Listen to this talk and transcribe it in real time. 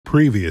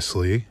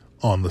Previously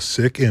on the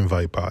Sick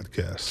Invite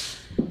podcast.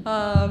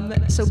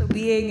 So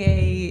being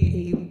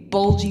a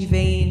bulgy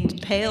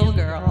veined pale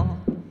girl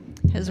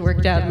has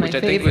worked out in my favor.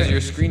 Which I think was your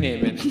screen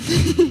name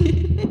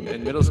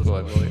in middle school,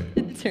 I believe.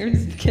 In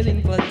terms of getting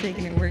blood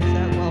taken, it works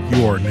out well.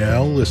 You are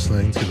now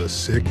listening to the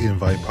Sick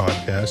Invite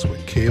podcast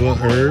with Kayla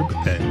Erb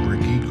and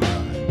Ricky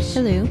Grimes.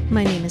 Hello,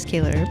 my name is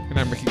Kayla Erb. And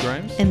I'm Ricky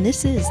Grimes. And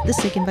this is the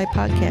Sick Invite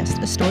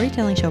podcast, a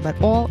storytelling show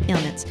about all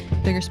ailments.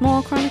 Big or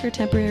small, chronic or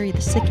temporary,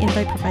 the Sick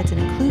Invite provides an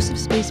inclusive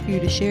space for you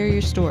to share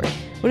your story.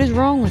 What is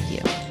wrong with you?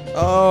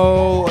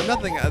 Oh,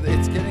 nothing.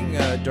 It's getting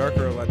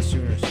darker a lot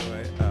sooner, so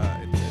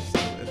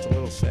it's a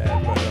little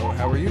sad. But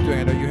how are you doing?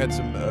 I know you had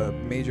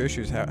some major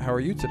issues. How are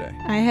you today?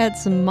 I had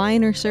some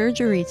minor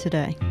surgery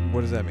today.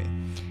 What does that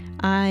mean?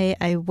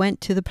 I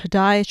went to the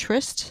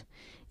podiatrist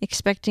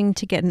expecting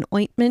to get an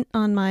ointment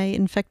on my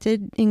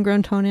infected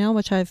ingrown toenail,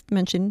 which I've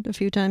mentioned a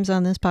few times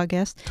on this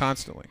podcast.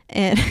 Constantly.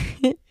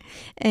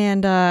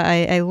 And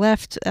I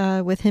left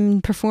with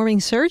him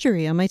performing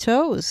surgery on my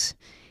toes.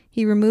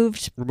 He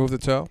removed the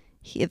toe?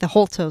 The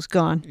whole toe's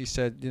gone. He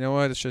said, you know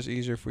what, it's just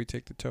easier if we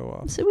take the toe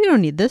off. I said, we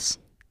don't need this.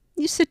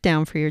 You sit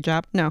down for your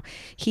job. No.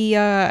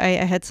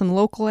 I had some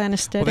local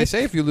anesthetic. Well, they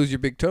say if you lose your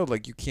big toe,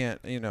 like you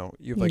can't, you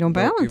have like don't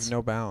balance. You have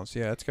no balance.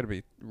 Yeah, it's got to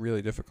be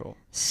really difficult.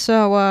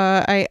 So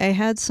I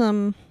had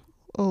some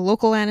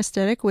local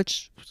anesthetic,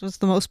 which was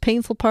the most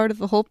painful part of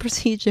the whole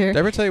procedure. Did I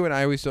ever tell you when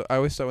I always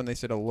thought when they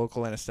said a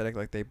local anesthetic,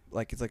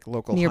 it's like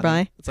local nearby.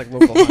 Honey. It's like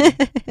local honey.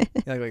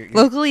 Yeah,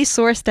 locally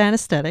sourced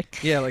anesthetic.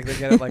 Yeah, like they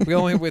get it. Like we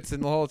only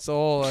it's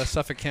all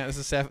Suffolk County. This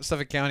is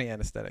Suffolk County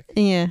anesthetic.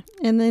 Yeah,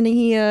 and then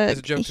he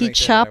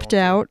chopped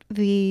out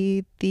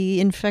the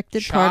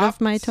infected part of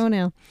my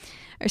toenail.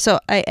 So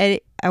I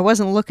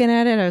wasn't looking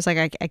at it. I was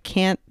like, I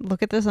can't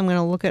look at this. I'm going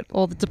to look at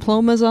all the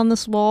diplomas on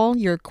this wall.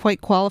 You're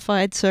quite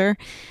qualified, sir.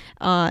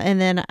 And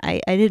then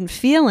I didn't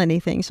feel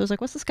anything. So I was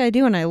like, what's this guy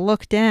doing? I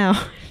look down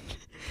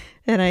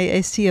and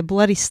I see a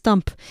bloody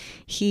stump.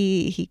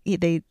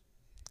 They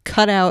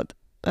cut out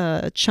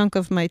a chunk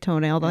of my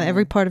toenail. Mm-hmm.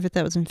 Every part of it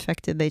that was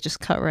infected, they just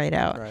cut right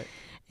out. Right.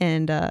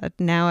 And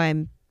now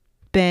I'm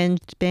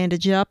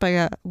bandaged up. I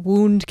got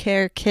wound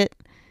care kit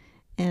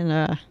and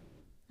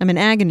I'm in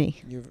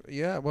agony.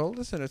 Well,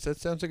 listen, it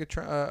sounds like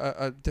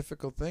a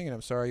difficult thing, and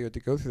I'm sorry you had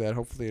to go through that.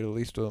 Hopefully it at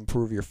least will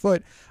improve your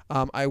foot.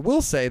 I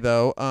will say,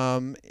 though,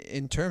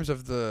 in terms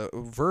of the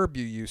verb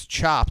you used,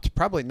 chopped,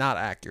 probably not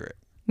accurate.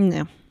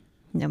 No,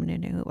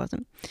 it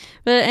wasn't.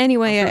 But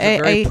anyway, it was a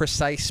very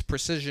precise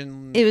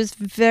precision. It was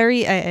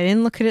very, I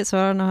didn't look at it, so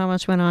I don't know how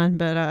much went on,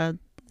 but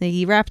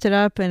he wrapped it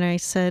up, and I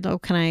said, oh,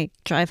 can I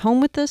drive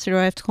home with this, or do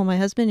I have to call my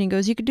husband? And he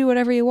goes, you can do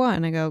whatever you want.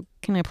 And I go,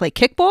 can I play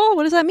kickball?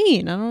 What does that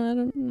mean? I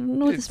don't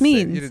know what this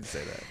means. You didn't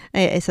say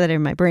that. I said it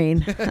in my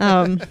brain. But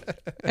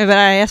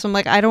I asked him,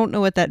 I don't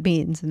know what that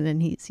means. And then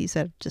he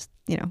said, just,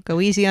 go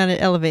easy on it,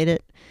 elevate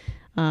it.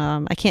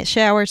 I can't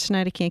shower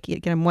tonight. I can't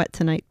get him wet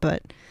tonight,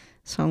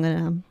 so I'm going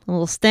to, a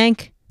little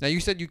stank. Now, you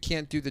said you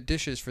can't do the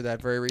dishes for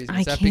that very reason.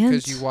 Is that can't.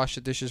 Because you wash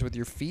the dishes with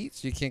your feet,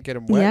 so you can't get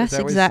them wet? Yes,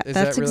 exactly.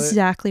 That's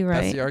exactly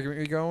right. That's the argument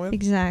you're going with?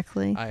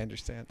 Exactly. I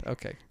understand.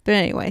 Okay. But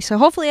anyway, so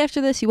hopefully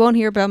after this, you won't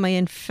hear about my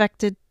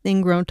infected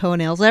ingrown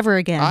toenails ever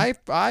again.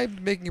 I'm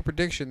making a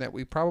prediction that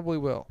we probably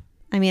will.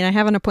 I mean, I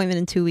have an appointment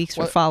in 2 weeks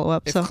for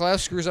follow-up. If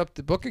Klaus screws up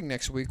the booking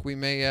next week, we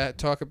may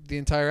talk the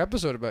entire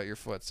episode about your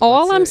foot. So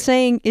all I'm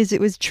saying is it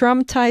was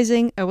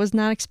traumatizing. I was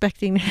not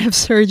expecting to have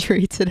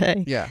surgery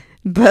today. Yeah.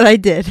 But I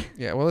did.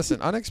 Yeah, well,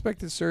 listen,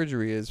 unexpected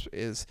surgery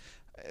is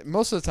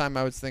most of the time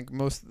I would think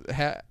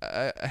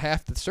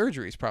half the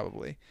surgeries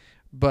probably.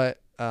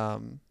 But,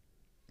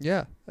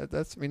 yeah,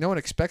 that's no one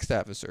expects to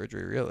have a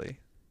surgery, really.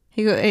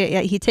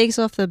 He takes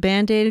off the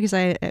Band-Aid because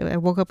I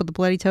woke up with a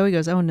bloody toe. He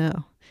goes, oh, no.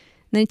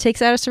 And then he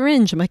takes out a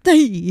syringe. I'm like,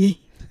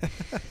 hey.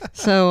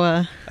 So,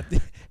 I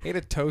hate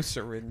a toe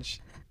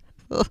syringe.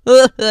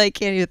 I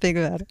can't even think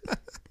about it.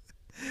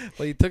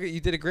 Well, you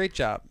did a great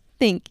job.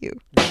 Thank you.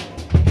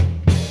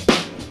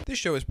 This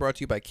show is brought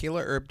to you by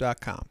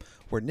KaylaHerb.com,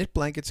 where knit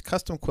blankets,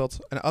 custom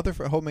quilts, and other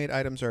homemade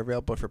items are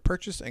available for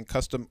purchase and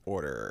custom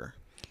order.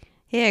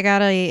 Hey, I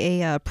got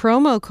a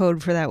promo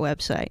code for that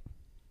website.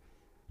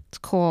 It's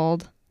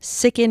called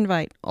Sick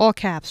Invite, all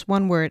caps,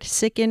 one word,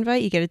 Sick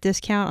Invite. You get a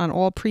discount on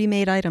all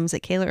pre-made items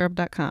at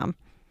KaylaHerb.com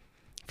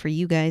for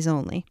you guys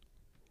only.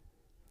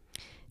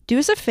 Do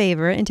us a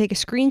favor and take a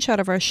screenshot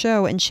of our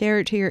show and share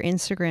it to your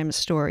Instagram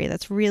story.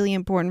 That's really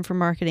important for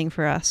marketing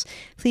for us.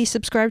 Please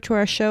subscribe to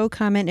our show,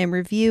 comment, and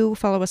review.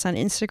 Follow us on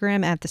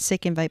Instagram at The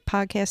Sick Invite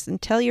Podcast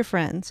and tell your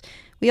friends.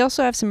 We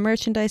also have some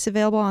merchandise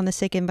available on the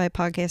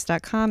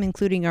SickInvitePodcast.com,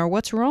 including our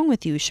What's Wrong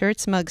With You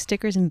shirts, mugs,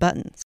 stickers, and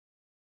buttons.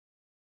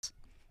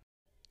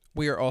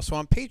 We are also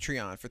on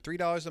Patreon. For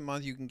 $3 a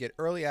month, you can get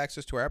early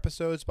access to our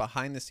episodes,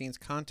 behind-the-scenes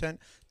content,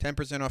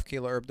 10% off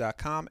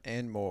KaylaHerb.com,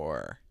 and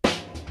more.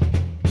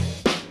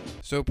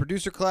 So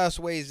producer Klaus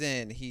weighs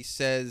in. He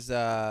says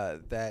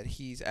that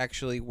he's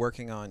actually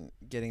working on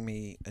getting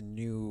me a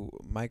new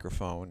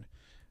microphone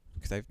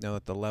because I know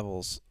that the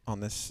levels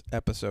on this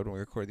episode when we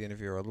record the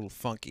interview are a little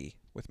funky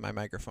with my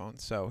microphone.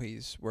 So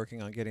he's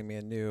working on getting me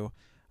a new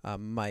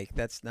Mike.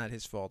 That's not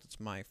his fault. It's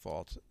my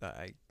fault.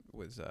 I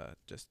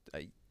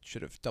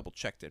should have double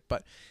checked it,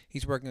 but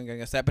he's working on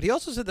getting us that. But he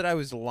also said that I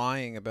was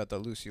lying about the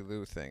Lucy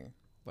Liu thing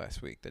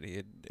last week, that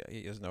he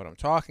doesn't know what I'm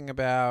talking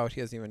about.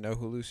 He doesn't even know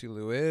who Lucy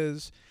Liu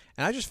is.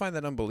 And I just find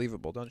that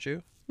unbelievable, don't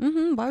you?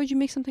 Mm-hmm. Why would you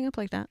make something up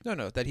like that?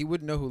 No, that he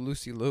wouldn't know who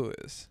Lucy Liu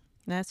is.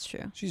 That's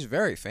true. She's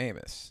very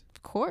famous.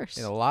 Of course.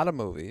 In a lot of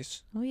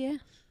movies. Oh, yeah.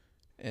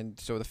 And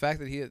so the fact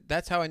that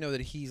that's how I know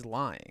that he's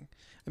lying.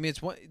 I mean,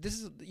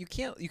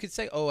 you could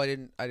say, oh, I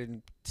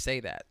didn't say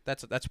that.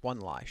 That's one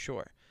lie,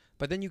 sure.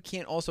 But then you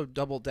can't also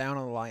double down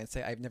on the lie and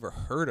say, I've never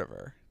heard of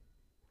her.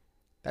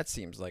 That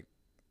seems like,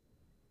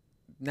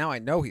 now I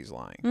know he's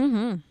lying.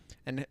 Mm-hmm.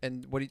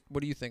 And what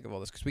do you think of all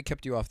this? Because we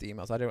kept you off the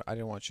emails. I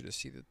didn't want you to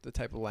see the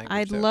type of language.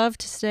 I'd love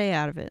to stay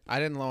out of it. I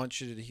didn't want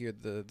you to hear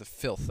the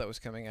filth that was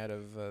coming out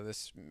of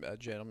this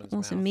gentleman's mouth.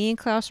 Listen, me and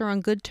Klaus are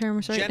on good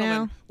terms right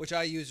now. Which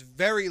I use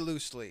very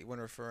loosely when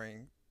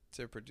referring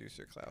to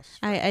producer Klaus.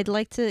 I'd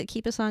like to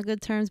keep us on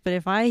good terms, but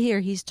if I hear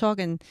he's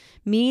talking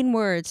mean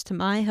words to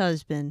my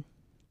husband,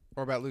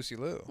 or about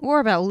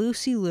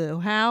Lucy Liu,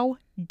 how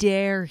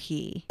dare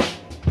he?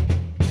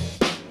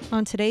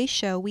 On today's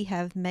show, we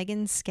have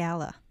Meghan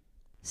Scala.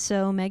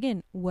 So,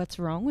 Meghan, what's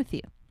wrong with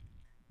you?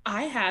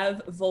 I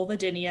have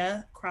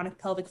vulvodynia, chronic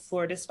pelvic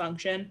floor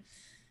dysfunction,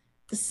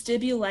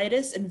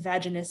 vestibulitis, and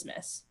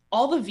vaginismus.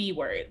 All the V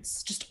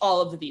words, just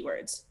all of the V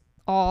words.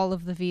 All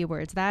of the V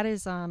words. That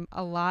is a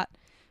lot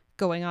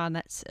going on.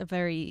 That's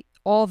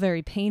all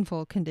very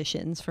painful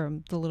conditions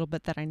from the little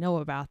bit that I know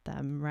about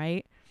them,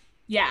 right?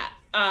 Yeah,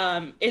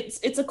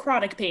 it's a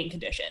chronic pain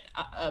condition.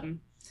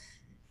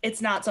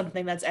 It's not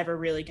something that's ever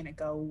really going to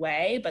go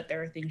away, but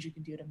there are things you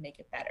can do to make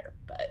it better.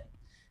 But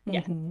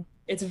yeah,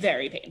 It's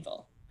very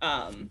painful.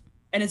 And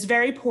it's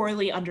very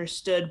poorly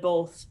understood,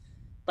 both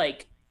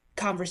like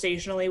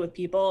conversationally with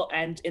people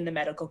and in the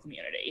medical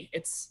community.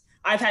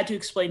 I've had to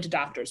explain to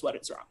doctors what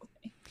is wrong with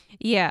me.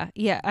 Yeah.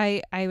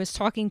 I was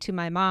talking to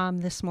my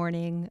mom this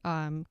morning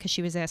because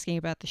she was asking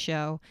about the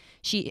show.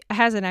 She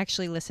hasn't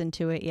actually listened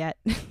to it yet,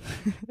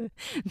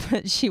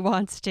 but she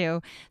wants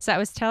to. So I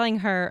was telling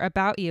her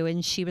about you,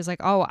 and she was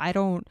like, "Oh, I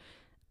don't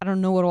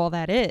know what all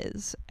that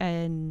is."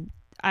 And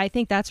I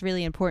think that's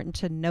really important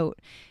to note.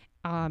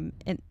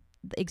 And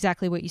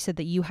exactly what you said,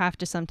 that you have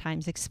to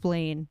sometimes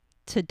explain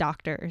to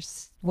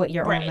doctors what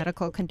your own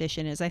medical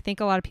condition is. I think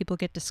a lot of people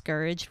get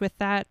discouraged with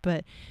that,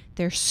 but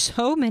there's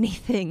so many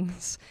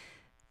things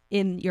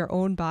in your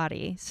own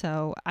body.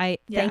 So I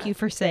thank you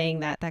for saying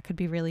that. That could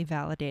be really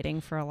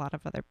validating for a lot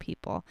of other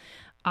people.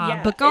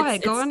 But go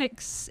on,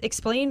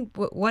 explain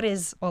what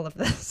is all of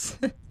this.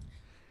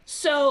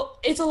 So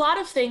it's a lot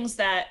of things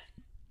that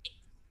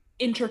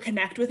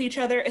interconnect with each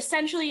other.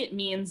 Essentially, it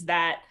means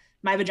that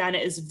my vagina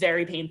is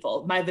very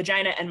painful, my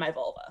vagina and my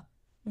vulva.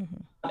 Mm-hmm.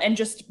 And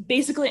just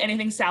basically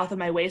anything south of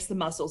my waist, the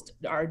muscles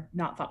are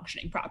not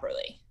functioning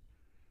properly.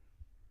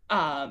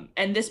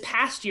 And this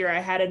past year, I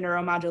had a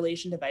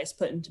neuromodulation device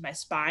put into my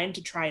spine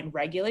to try and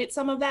regulate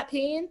some of that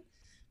pain,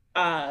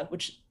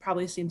 which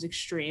probably seems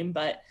extreme,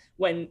 but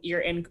when you're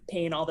in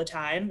pain all the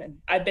time, and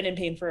I've been in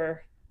pain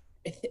for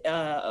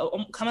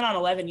coming on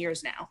 11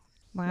 years now.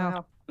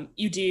 Wow.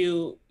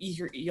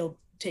 You'll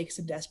take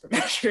some desperate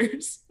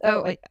measures.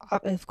 Oh,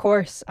 of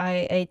course.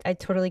 I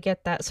totally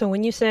get that. So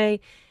when you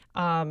say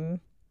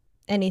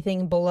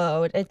anything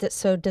below,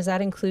 so does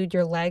that include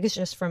your legs,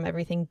 just from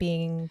everything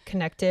being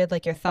connected,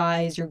 like your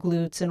thighs, your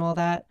glutes, and all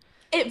that?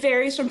 It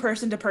varies from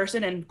person to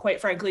person, and quite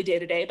frankly, day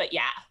to day. But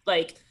yeah,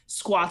 like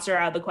squats are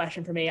out of the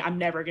question for me. I'm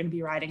never going to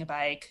be riding a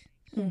bike.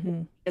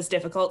 Mm-hmm. It's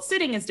difficult.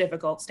 Sitting is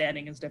difficult.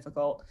 Standing is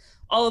difficult.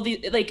 All of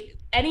these, like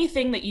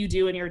anything that you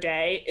do in your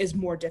day is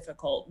more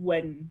difficult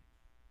when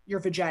your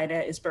vagina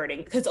is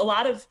burning. Because a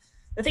lot of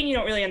the thing you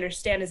don't really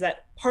understand is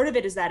that part of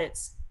it is that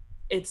it's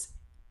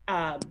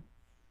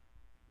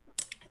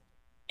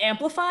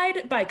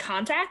amplified by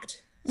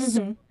contact.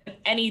 Mm-hmm. So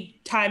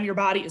any time your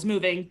body is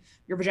moving,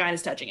 your vagina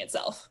is touching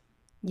itself.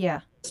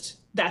 Yeah.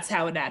 That's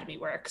how anatomy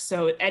works.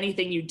 So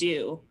anything you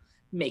do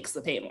makes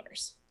the pain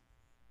worse.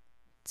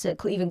 So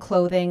even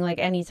clothing, like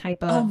any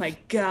type of... Oh my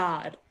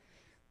God.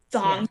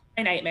 Thongs are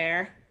my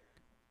nightmare.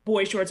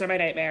 Boy shorts are my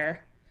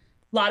nightmare.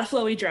 A lot of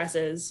flowy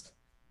dresses.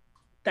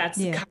 That's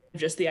kind of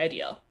just the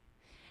ideal.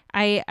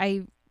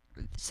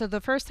 So the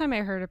first time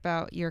I heard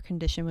about your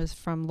condition was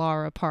from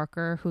Laura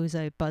Parker, who's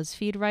a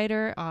BuzzFeed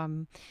writer.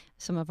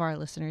 Some of our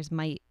listeners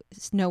might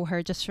know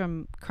her just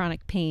from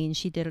chronic pain.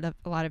 She did a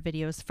lot of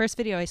videos. The first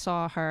video I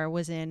saw her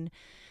was in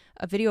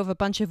a video of a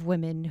bunch of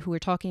women who were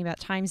talking about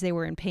times they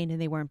were in pain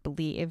and they weren't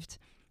believed.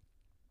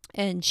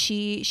 And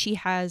she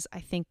has, I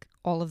think,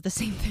 all of the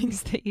same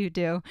things that you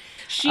do.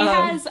 She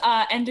has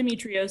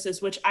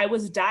endometriosis, which I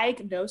was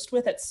diagnosed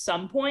with at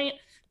some point,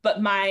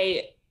 but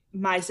my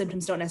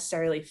symptoms don't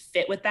necessarily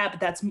fit with that. But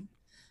that's,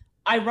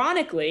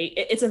 ironically,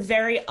 it's a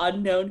very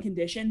unknown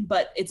condition,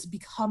 but it's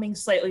becoming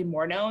slightly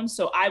more known.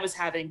 So I was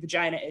having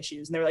vagina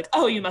issues, and they were like,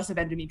 "Oh, you must have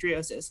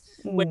endometriosis."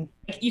 When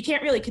you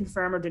can't really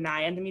confirm or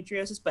deny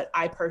endometriosis, but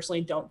I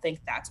personally don't think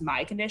that's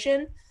my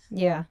condition.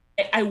 Yeah.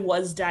 I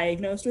was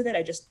diagnosed with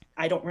it.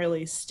 I don't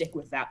really stick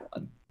with that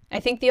one. I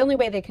think the only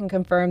way they can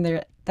confirm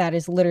that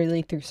is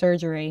literally through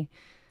surgery.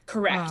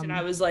 Correct. And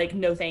I was like,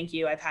 no, thank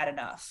you. I've had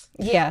enough.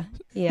 Yeah.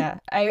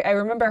 I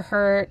remember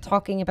her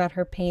talking about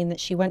her pain, that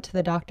she went to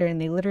the doctor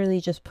and they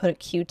literally just put a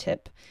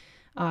Q-tip.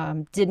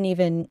 Didn't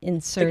even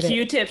insert the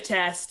Q-tip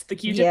test. The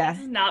Q-tip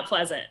test is not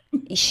pleasant.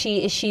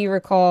 She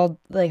recalled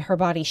like her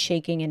body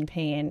shaking in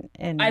pain,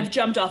 and I've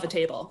jumped off a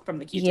table from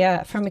the Q-tip.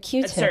 Yeah, from a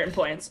Q-tip at certain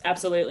points.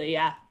 Absolutely,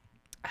 yeah.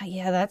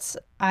 Yeah, that's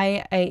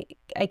I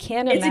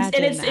can't imagine.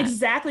 And it's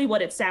exactly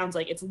what it sounds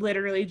like. It's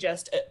literally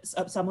just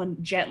someone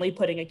gently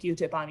putting a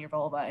Q-tip on your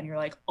vulva, and you're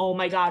like, "Oh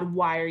my God,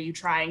 why are you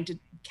trying to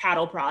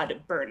cattle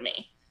prod burn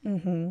me?"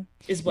 Mm-hmm.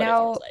 Is what it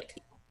feels like.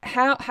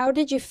 How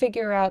did you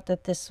figure out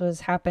that this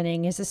was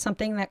happening? Is this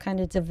something that kind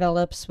of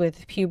develops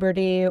with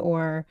puberty,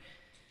 or?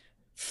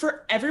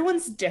 For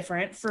everyone's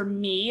different. For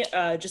me,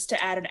 just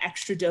to add an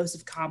extra dose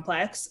of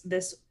complex,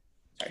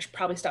 I should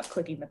probably stop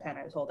clicking the pen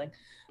I was holding.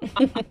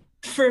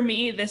 For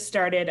me, this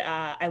started,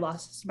 I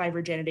lost my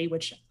virginity,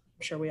 which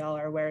I'm sure we all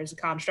are aware is a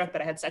construct,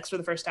 but I had sex for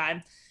the first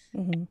time.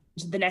 Mm-hmm.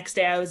 The next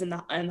day I was in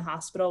the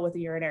hospital with a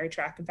urinary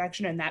tract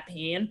infection, and that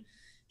pain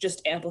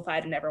just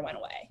amplified and never went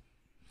away.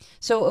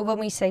 So when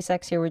we say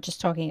sex here, we're just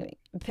talking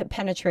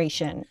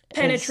penetration.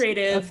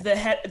 Penetrative, the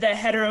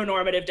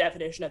heteronormative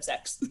definition of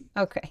sex.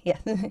 Okay, yeah.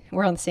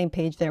 We're on the same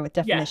page there with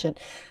definition.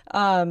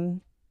 Yeah.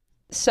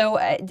 So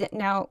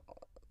now,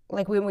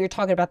 like when we were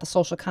talking about the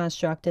social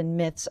construct and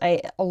myths, a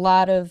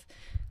lot of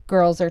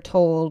girls are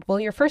told, well,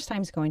 your first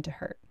time's going to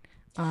hurt.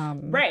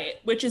 Right,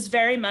 which is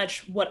very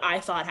much what I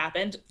thought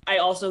happened.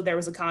 There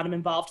was a condom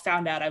involved,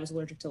 found out I was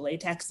allergic to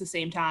latex the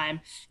same time.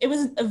 It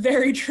was a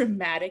very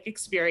traumatic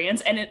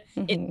experience, and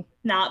it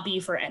not be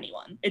for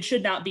anyone. It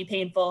should not be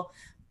painful.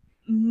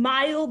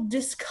 Mild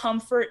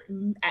discomfort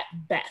at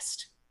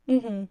best.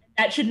 Mm-hmm.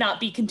 That should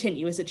not be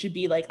continuous. It should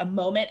be like a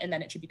moment, and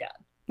then it should be done.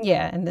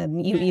 Yeah, and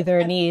then you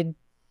either need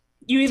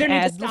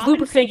to stop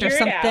lubricant or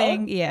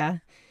something. Out, yeah,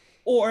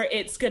 or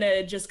it's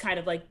gonna just kind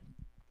of like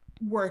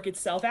work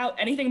itself out.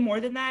 Anything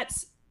more than that,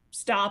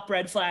 stop,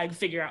 red flag,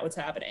 figure out what's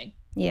happening.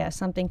 Yeah,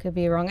 something could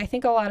be wrong. I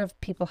think a lot of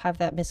people have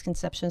that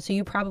misconception. So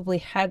you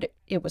probably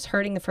it was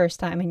hurting the first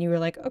time and you were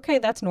like, okay,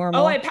 that's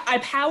normal. Oh, I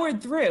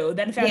powered through,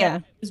 then found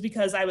out it was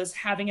because I was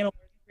having an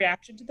allergic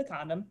reaction to the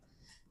condom,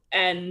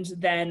 and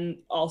then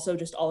also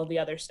just all of the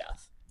other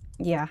stuff.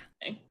 Yeah.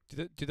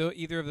 Do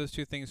either of those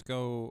two things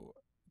go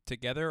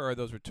together, or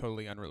those were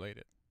totally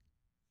unrelated?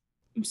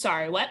 I'm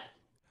sorry, what?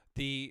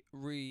 The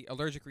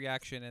allergic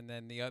reaction and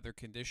then the other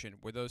condition,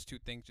 were those two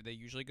things, do they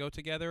usually go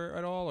together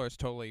at all, or it's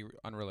totally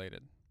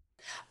unrelated?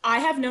 I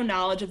have no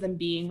knowledge of them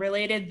being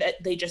related,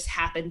 that they just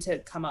happen to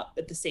come up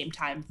at the same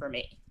time for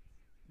me.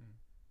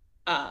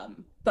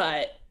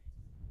 But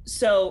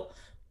so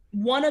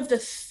one of the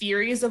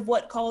theories of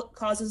what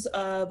causes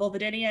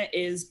vulvodynia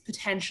is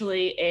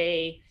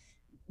potentially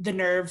the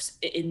nerves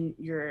in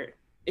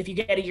if you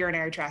get a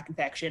urinary tract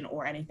infection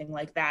or anything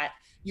like that,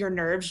 your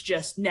nerves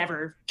just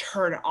never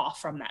turn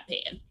off from that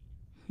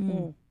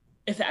pain.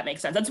 If that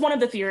makes sense. That's one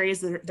of the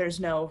theories. There's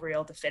no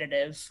real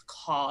definitive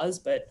cause,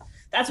 but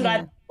that's what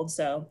I've told.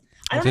 So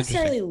I don't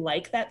necessarily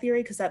like that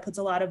theory, because that puts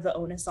a lot of the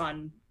onus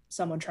on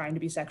someone trying to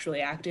be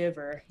sexually active,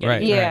 or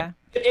right. Yeah.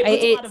 It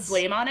puts a lot of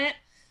blame on it,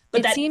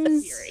 but that's the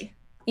theory.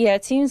 Yeah,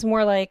 it seems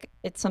more like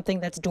it's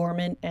something that's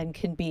dormant and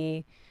can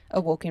be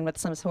awoken with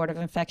some sort of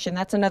infection.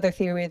 That's another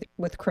theory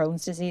with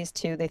Crohn's disease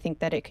too. They think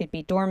that it could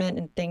be dormant,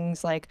 and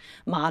things like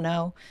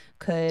mono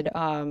could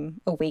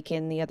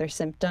awaken the other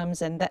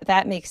symptoms, and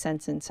that makes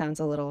sense and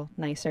sounds a little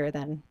nicer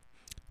than.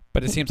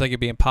 But it seems like it'd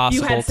be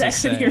impossible. You had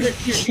sex and you're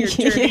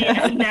dirty,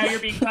 and now you're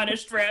being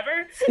punished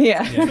forever.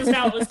 Yeah, This was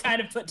how it was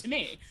kind of put to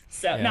me.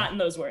 So not in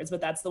those words,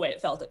 but that's the way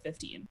it felt at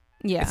 15.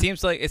 Yeah, it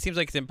seems like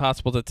it's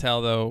impossible to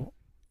tell though.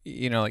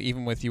 You know, like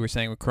even with you were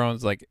saying with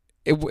Crohn's, like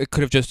it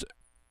could have just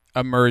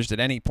emerged at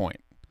any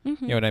point. You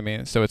know what I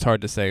mean? So it's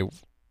hard to say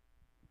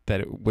that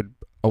it would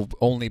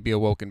only be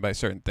awoken by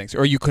certain things,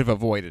 or you could have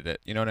avoided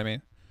it. You know what I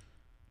mean?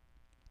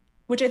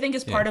 Which I think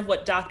is part of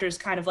what doctors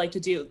kind of like to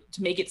do,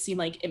 to make it seem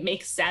like it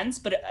makes sense.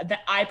 But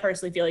I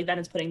personally feel like then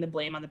it's putting the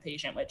blame on the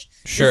patient, which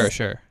sure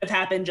have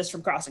happened just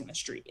from crossing the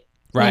street.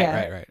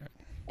 Right.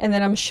 And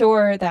then I'm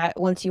sure that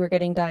once you were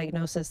getting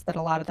diagnosis, that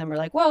a lot of them were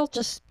like, well,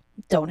 just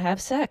don't have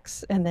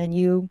sex, and then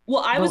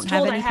I was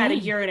told I had a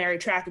urinary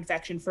tract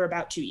infection for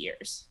about 2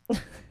 years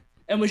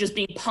and was just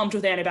being pumped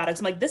with antibiotics.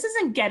 I'm like, this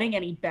isn't getting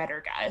any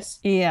better, guys.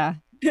 Yeah.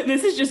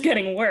 This is just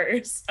getting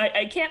worse.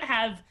 I can't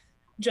have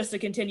just a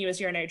continuous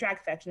urinary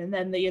tract infection. And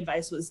then the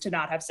advice was to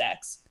not have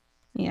sex.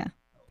 Yeah.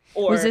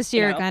 Or, was this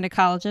your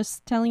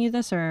gynecologist telling you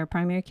this, or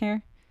primary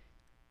care?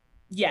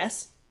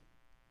 Yes,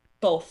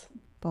 both.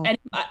 And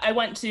I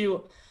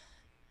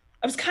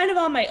was kind of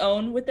on my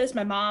own with this.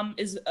 My mom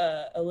is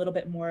a little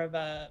bit more of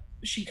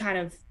she kind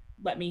of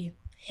let me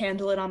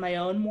handle it on my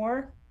own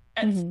more,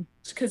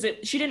 because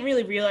she didn't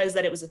really realize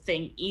that it was a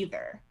thing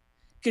either,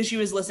 because she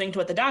was listening to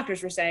what the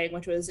doctors were saying,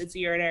 which was it's a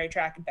urinary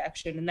tract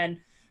infection. And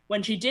then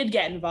when she did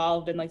get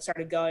involved and like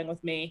started going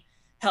with me,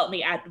 helped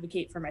me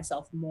advocate for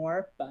myself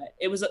more. But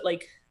it was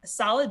like a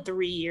solid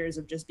 3 years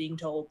of just being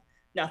told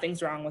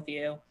nothing's wrong with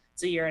you.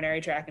 It's a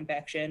urinary tract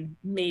infection.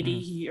 Maybe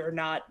you're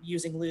not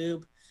using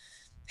lube.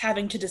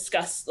 Having to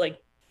discuss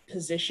like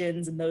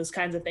positions and those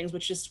kinds of things,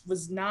 which just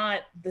was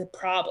not the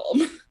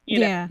problem. you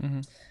know?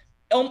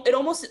 It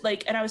almost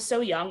like, and I was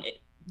so young,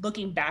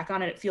 looking back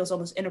on it, it feels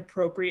almost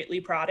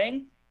inappropriately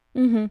prodding.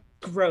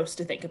 Gross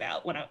to think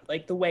about when I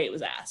like the way it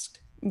was asked.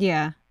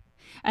 Yeah.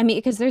 I mean,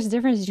 because there's a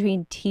difference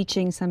between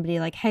teaching somebody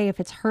like, hey, if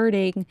it's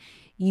hurting,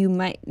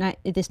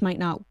 this might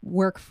not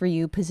work for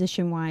you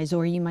position wise,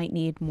 or you might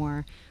need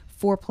more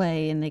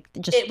foreplay, and like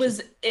just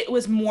it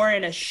was more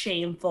in a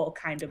shameful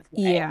kind of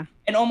way. Yeah.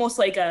 And almost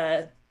like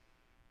a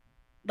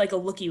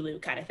looky-loo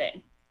kind of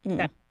thing. That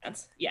makes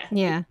sense. Yeah.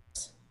 Yeah.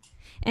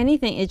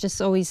 Anything, it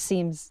just always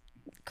seems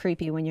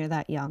creepy when you're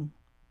that young.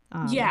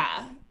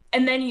 Yeah.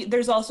 And then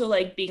there's also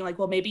like being like,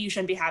 well, maybe you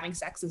shouldn't be having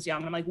sex this young.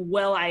 And I'm like,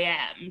 well, I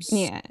am. So.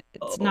 Yeah.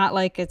 It's not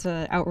like it's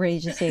an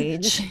outrageous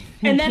age.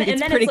 and then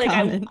it's like,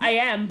 I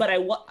am, but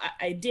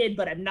I did,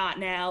 but I'm not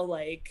now.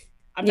 Like,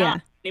 I'm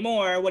not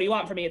anymore. What do you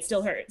want from me? It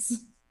still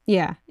hurts.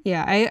 Yeah.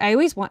 Yeah. I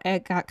always I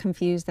got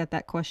confused at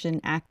that question,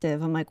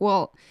 active. I'm like,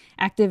 well,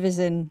 active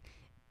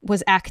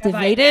was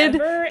activated.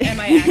 Am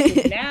I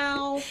active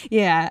now?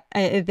 Yeah.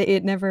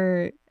 It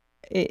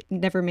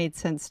never made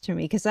sense to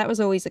me, because that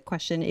was always a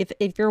question.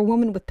 If you're a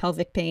woman with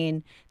pelvic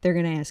pain, they're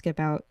going to ask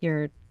about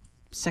your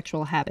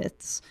sexual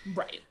habits.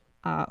 Right.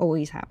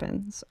 Always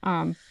happens.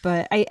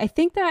 But I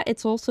think that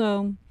it's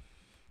also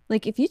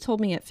like, if you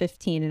told me at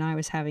 15 and I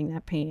was having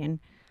that pain,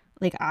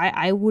 like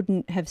I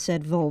wouldn't have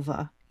said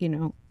vulva, you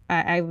know.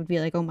 I would be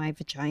like, oh, my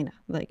vagina.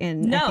 Like,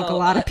 and I think a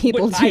lot of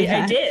people do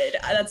that. I did.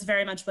 That's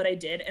very much what I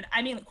did. And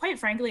I mean, quite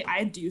frankly,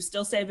 I do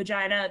still say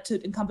vagina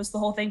to encompass the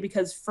whole thing,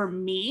 because for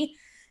me,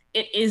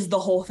 it is the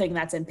whole thing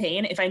that's in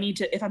pain. If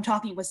I'm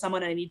talking with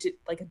someone and I need to,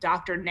 like a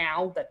doctor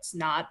now that's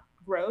not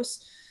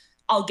gross,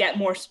 I'll get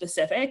more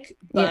specific,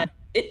 but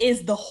it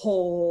is the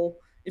whole,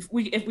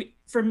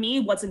 for me,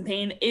 what's in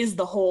pain is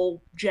the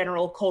whole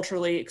general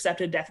culturally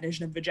accepted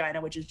definition of vagina,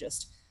 which is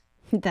just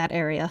that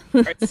area.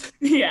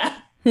 Yeah.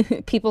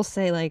 People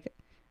say like,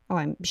 oh,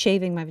 I'm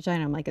shaving my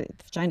vagina. I'm like, the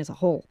vagina's a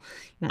hole.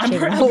 You're not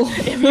shaving a hole.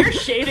 If you're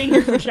shaving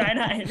your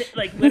vagina,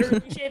 like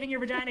literally shaving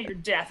your vagina, you're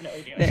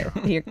definitely doing it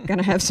wrong. You're going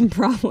to have some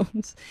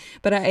problems.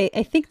 But I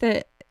think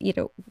that, you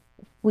know,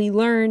 we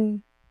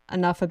learn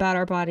enough about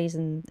our bodies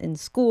in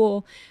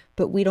school,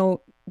 but we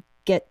don't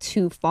get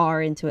too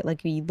far into it.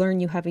 Like, you learn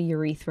you have a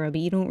urethra, but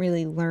you don't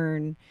really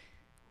learn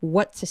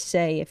what to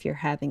say if you're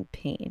having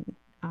pain.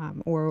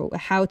 Or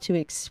how to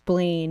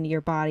explain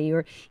your body,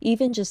 or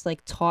even just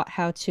like taught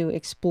how to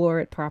explore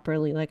it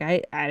properly. Like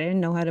I didn't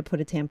know how to put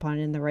a tampon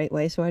in the right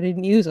way, so I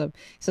didn't use them.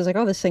 So I was like,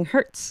 oh, this thing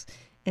hurts.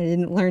 And I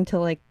didn't learn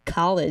till like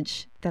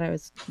college that I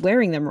was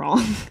wearing them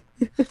wrong.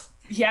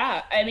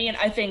 Yeah, I mean,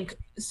 I think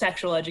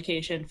sexual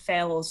education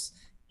fails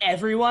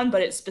everyone,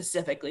 but it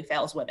specifically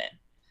fails women.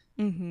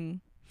 Mm-hmm.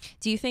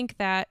 Do you think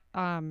that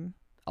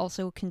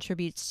also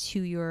contributes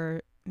to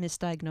your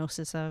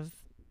misdiagnosis of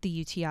the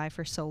UTI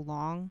for so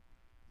long?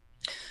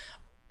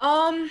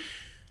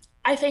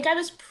 I think I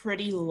was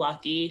pretty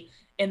lucky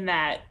in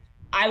that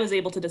I was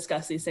able to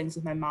discuss these things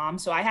with my mom,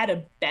 so I had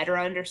a better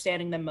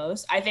understanding than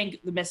most. I think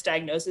the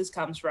misdiagnosis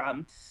comes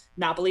from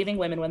not believing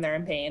women when they're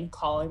in pain,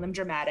 calling them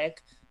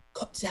dramatic,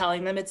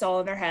 telling them it's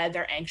all in their head,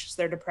 they're anxious,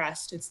 they're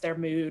depressed, it's their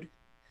mood,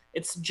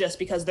 it's just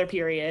because their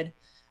period.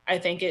 I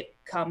think it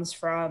comes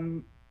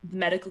from the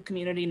medical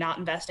community not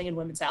investing in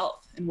women's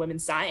health and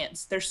women's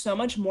science. There's so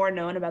much more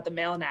known about the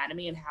male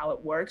anatomy and how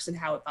it works and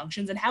how it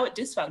functions and how it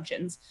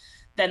dysfunctions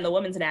than the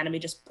woman's anatomy,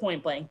 just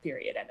point blank,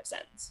 period, end of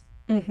sentence.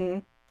 Mm-hmm.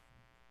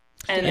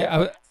 And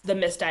that's the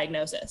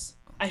misdiagnosis.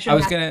 I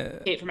shouldn't have to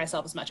advocate for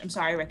myself as much. I'm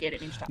sorry, Ricky, I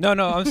didn't mean to talk. No,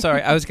 I'm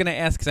sorry. I was going to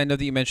ask, because I know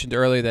that you mentioned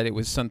earlier that it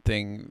was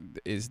something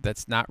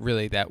that's not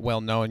really that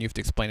well known. You have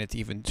to explain it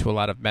even to a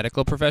lot of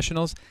medical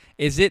professionals.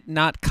 Is it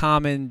not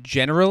common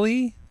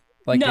generally?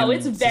 Like, no, in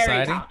it's very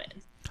society? common.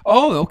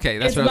 Oh, okay.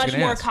 That's what I was going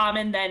to ask. It's much more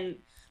common than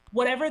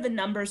whatever the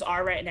numbers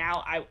are right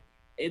now.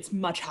 It's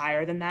much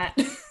higher than that.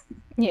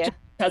 Yeah.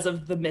 Because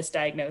of the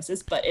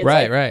misdiagnosis, but it's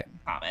right.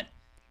 common.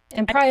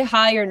 And probably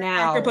higher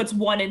now. Doctor puts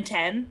 1 in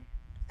 10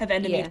 have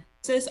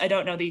endometriosis. I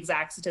don't know the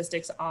exact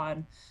statistics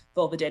on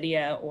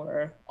vulvodynia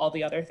or all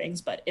the other things,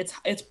 but it's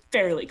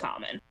fairly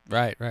common.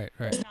 Right.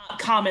 It's not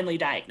commonly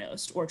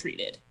diagnosed or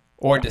treated.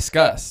 Or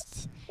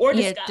discussed.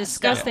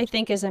 Disgust, I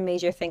think, is a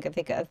major thing. I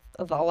think of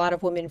a lot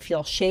of women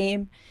feel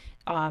shame.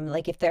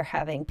 Like if they're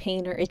having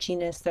pain or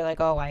itchiness, they're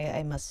like, oh,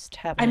 I must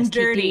have an I'm STD.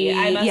 dirty.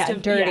 I'm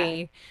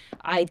dirty. Yeah.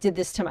 I did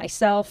this to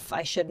myself.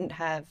 I shouldn't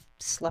have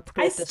slept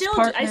with this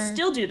partner. I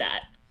still do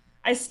that.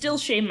 I still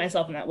shame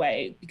myself in that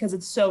way because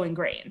it's so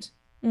ingrained.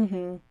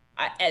 Mm-hmm.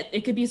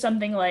 It could be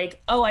something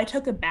like, oh, I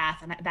took a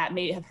bath and that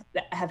may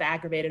have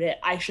aggravated it.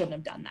 I shouldn't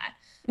have done that.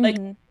 Like,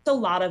 it's a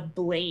lot of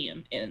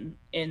blame in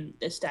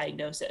this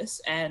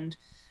diagnosis, and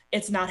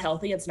it's not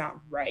healthy. It's not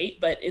right,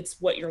 but it's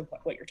what you're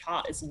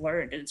taught is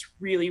learned, and it's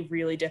really,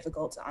 really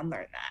difficult to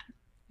unlearn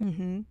that.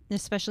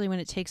 Especially when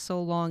it takes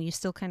so long, you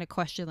still kind of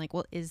question, like,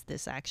 well, is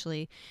this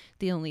actually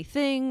the only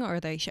thing, or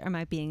am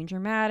I being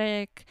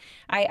dramatic?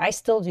 I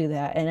still do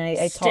that, and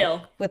I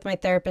talk with my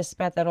therapist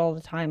about that all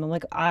the time. I'm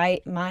like,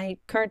 my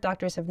current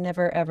doctors have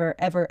never, ever,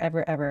 ever,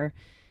 ever, ever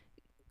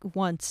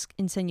once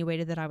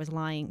insinuated that I was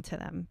lying to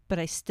them, but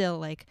I still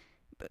like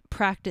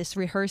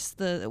rehearse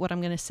what I'm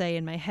going to say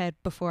in my head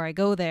before I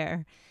go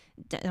there.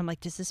 I'm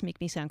like, does this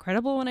make me sound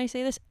credible when I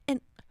say this?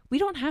 And we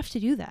don't have to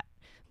do that.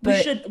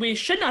 But we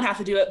should not have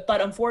to do it, but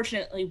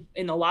unfortunately,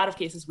 in a lot of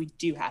cases, we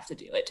do have to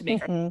do it to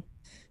make our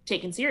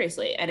taken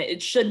seriously. And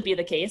it shouldn't be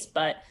the case,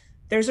 but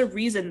there's a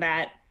reason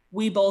that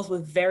we both,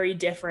 with very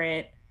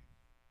different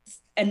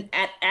and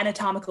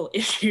anatomical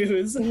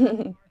issues,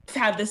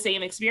 have the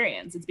same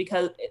experience. It's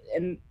because,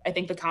 and I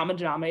think the common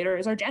denominator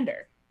is our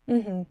gender.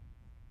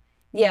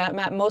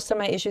 Yeah, most of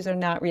my issues are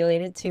not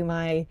related to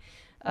my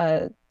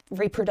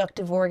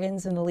reproductive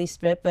organs in the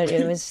least bit, but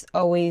it was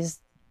always,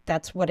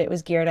 that's what it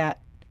was geared at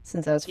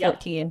since I was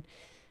 14.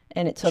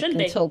 And it took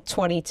until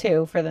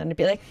 22 for them to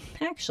be like,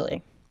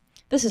 actually,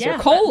 this is your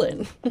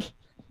colon.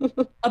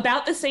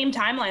 About the same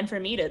timeline for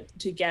me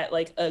to get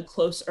like a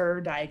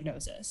closer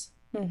diagnosis.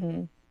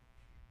 And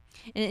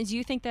do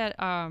you think that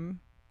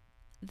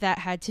that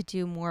had to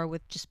do more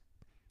with just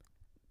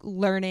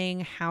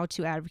learning how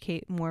to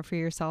advocate more for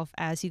yourself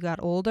as you got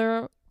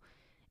older,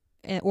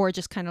 or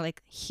just kind of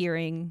like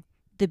hearing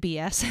the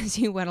BS as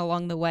you went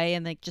along the way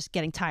and like just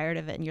getting tired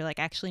of it, and you're like,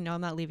 actually, no,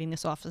 I'm not leaving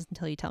this office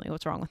until you tell me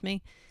what's wrong with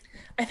me?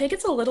 I think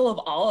it's a little of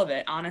all of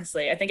it,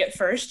 honestly. I think at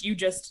first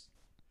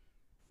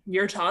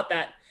you're taught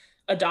that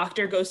a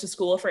doctor goes to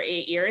school for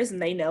 8 years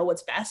and they know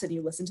what's best, and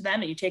you listen to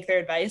them and you take their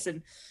advice,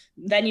 and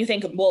then you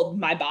think, well,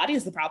 my body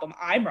is the problem,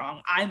 I'm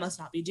wrong, I must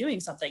not be doing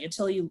something,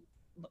 until you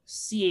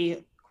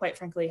see, quite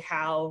frankly,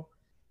 how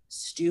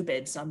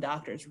stupid some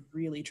doctors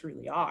really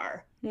truly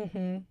are.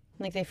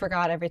 Like they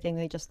forgot everything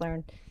they just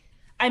learned.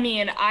 I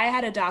mean, I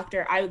had a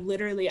doctor, I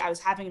was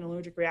having an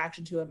allergic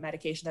reaction to a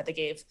medication that they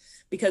gave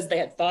because they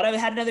had thought I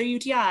had another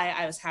UTI.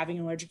 I was having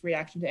an allergic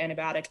reaction to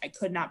antibiotic. I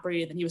could not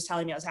breathe. And he was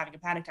telling me I was having a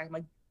panic attack. I'm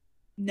like,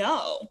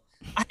 no,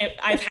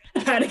 I've had a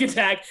panic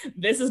attack.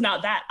 This is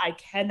not that. I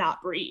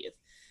cannot breathe.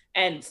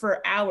 And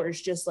for hours,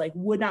 just like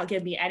would not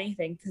give me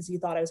anything because he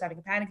thought I was having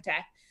a panic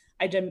attack.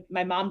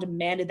 My mom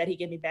demanded that he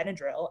give me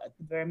Benadryl at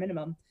the very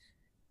minimum.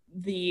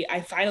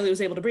 I finally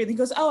was able to breathe. He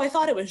goes, oh, I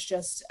thought it was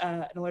just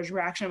an allergic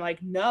reaction. I'm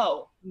like,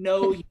 no,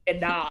 you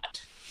did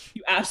not.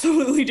 You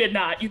absolutely did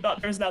not. You thought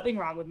there was nothing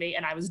wrong with me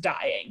and I was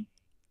dying.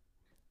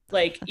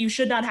 Like, you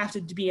should not have to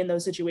be in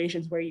those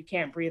situations where you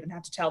can't breathe and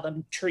have to tell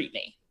them, treat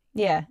me.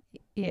 Yeah.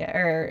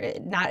 Or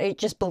not,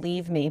 just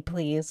believe me,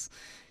 please.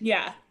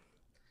 Yeah.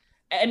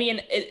 I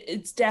mean,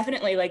 it's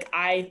definitely like,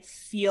 I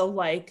feel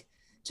like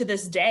to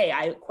this day,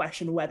 I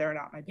question whether or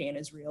not my pain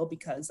is real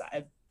because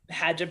I've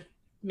had to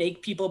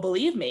make people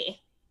believe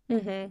me,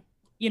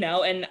 you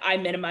know, and I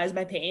minimize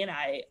my pain.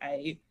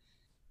 I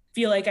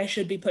feel like I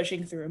should be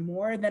pushing through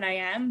more than I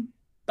am,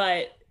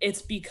 but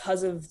it's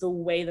because of the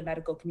way the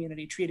medical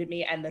community treated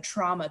me and the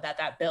trauma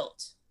that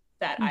built,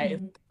 that I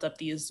built up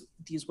these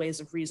ways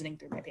of reasoning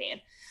through my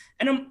pain.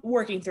 And I'm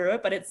working through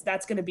it, but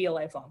that's going to be a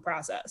lifelong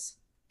process.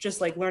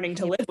 Just like learning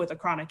to live with a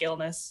chronic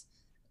illness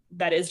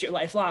that is your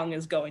lifelong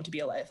is going to be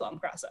a lifelong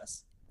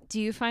process.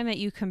 Do you find that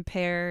you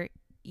compare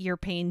your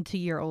pain to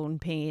your own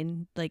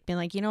pain, like being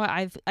like, you know what,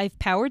 I've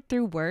powered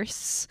through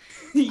worse.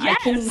 Yes.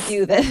 I can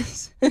do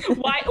this.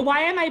 why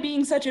am I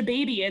being such a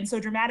baby and so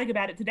dramatic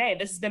about it today?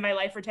 This has been my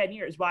life for 10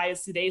 years. Why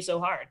is today so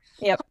hard?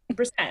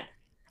 100%.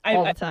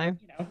 All the time.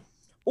 You know,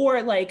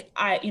 or like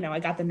I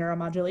got the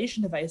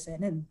neuromodulation device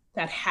in, and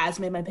that has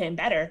made my pain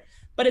better,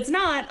 but it's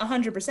not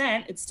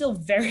 100%. It's still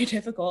very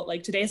difficult.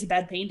 Like today's a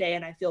bad pain day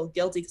and I feel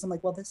guilty because I'm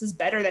like, well, this is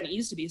better than it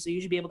used to be, so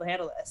you should be able to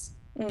handle this.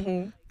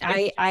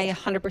 I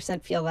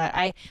 100% feel that.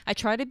 I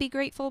try to be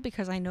grateful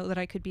because I know that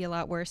I could be a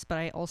lot worse, but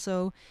I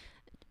also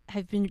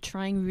have been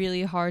trying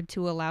really hard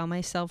to allow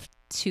myself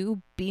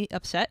to be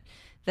upset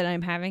that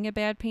I'm having a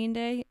bad pain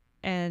day.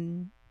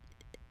 And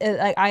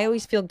I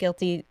always feel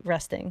guilty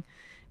resting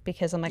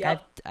because I'm like,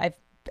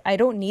 I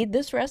don't need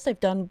this rest. I've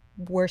done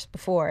worse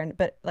before,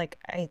 but like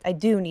I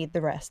do need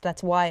the rest.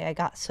 That's why I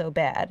got so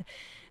bad.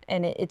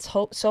 And it's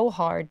so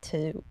hard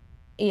to,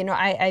 you know,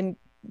 I'm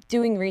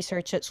doing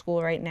research at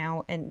school right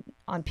now and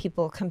on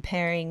people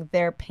comparing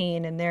their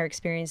pain and their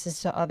experiences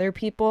to other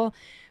people,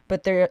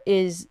 but there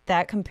is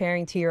that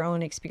comparing to your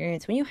own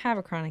experience when you have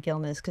a chronic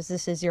illness, because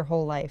this is your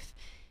whole life,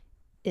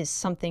 is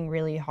something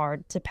really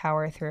hard to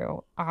power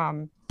through.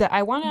 But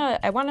I want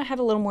to have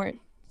a little more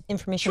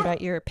information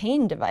about your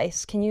pain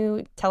device. Can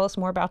you tell us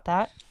more about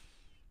that?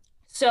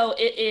 So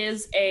it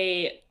is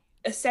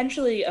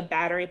essentially a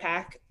battery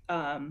pack.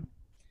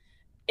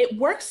 It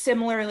works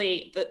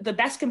similarly. The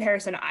best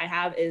comparison I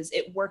have is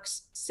it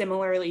works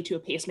similarly to a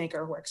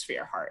pacemaker works for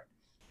your heart,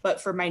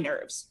 but for my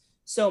nerves.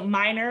 So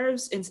my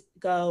nerves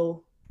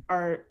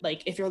are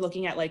like, if you're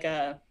looking at like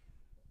a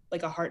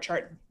heart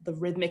chart, the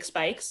rhythmic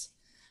spikes,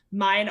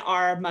 mine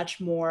are much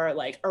more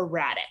like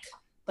erratic.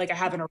 Like I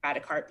have an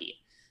erratic heartbeat.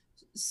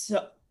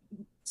 So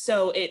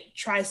So it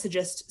tries to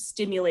just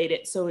stimulate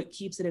it so it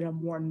keeps it in a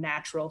more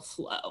natural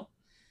flow.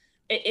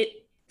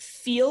 It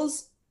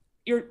feels,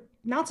 you're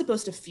not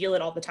supposed to feel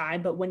it all the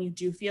time, but when you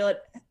do feel it,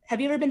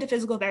 have you ever been to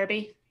physical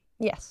therapy?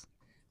 Yes.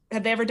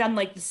 Have they ever done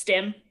like the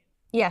stim?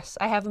 Yes,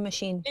 I have a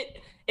machine.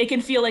 It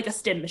can feel like a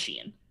stim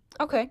machine.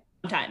 Okay.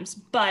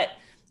 Sometimes,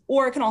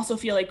 or it can also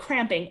feel like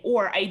cramping,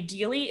 or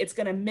ideally it's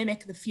going to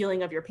mimic the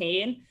feeling of your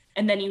pain,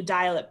 and then you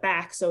dial it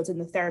back so it's in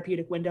the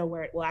therapeutic window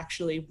where it will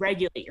actually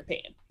regulate your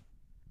pain.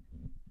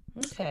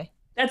 Okay.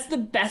 That's the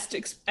best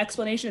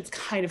explanation. It's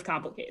kind of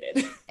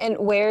complicated. And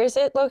where is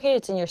it located?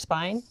 It's in your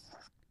spine?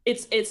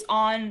 It's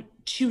on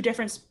two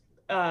different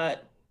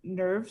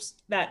nerves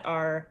that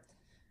are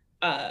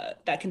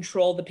that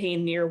control the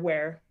pain near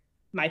where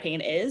my pain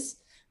is,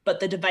 but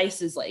the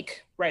device is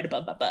like right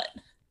above my butt.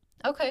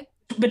 Okay.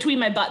 Between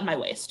my butt and my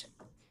waist.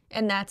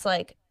 And that's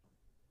like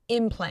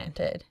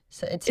implanted.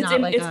 So it's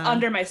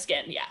under my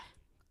skin, yeah.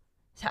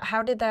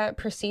 How did that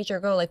procedure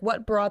go? Like,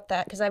 what brought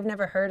that? Because I've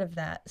never heard of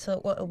that.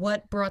 So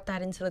what brought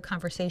that into the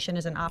conversation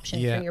as an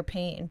option for your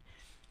pain?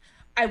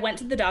 I went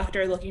to the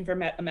doctor looking for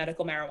a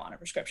medical marijuana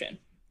prescription.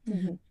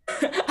 Mm-hmm.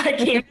 I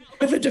came out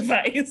with a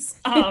device.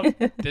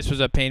 This was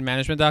a pain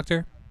management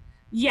doctor?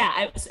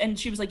 Yeah, and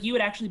she was like, you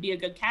would actually be a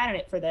good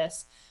candidate for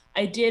this.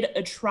 I did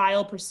a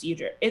trial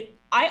procedure.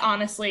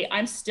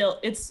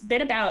 It's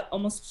been about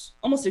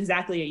almost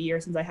exactly a year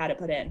since I had it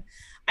put in.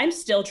 I'm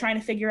still trying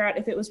to figure out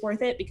if it was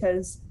worth it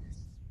because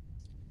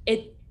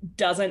it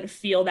doesn't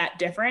feel that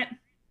different.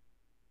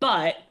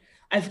 But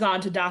I've gone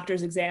to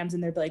doctor's exams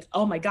and they're like,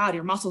 oh my God,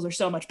 your muscles are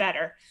so much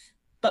better.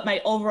 But my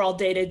overall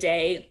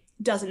day-to-day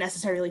doesn't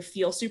necessarily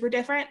feel super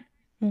different.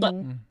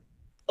 Mm-hmm.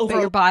 But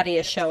your body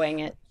is showing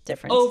it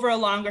different. Over a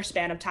longer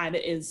span of time,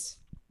 it is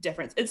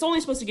different. It's only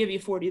supposed to give you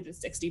 40 to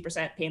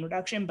 60% pain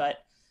reduction, but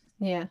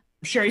yeah, I'm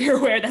sure you're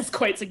aware that's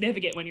quite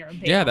significant when you're in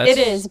pain. Yeah, it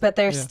is, but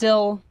that's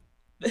still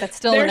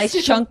a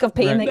nice chunk of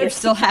pain that you're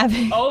still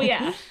having. Oh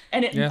yeah,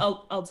 and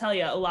I'll tell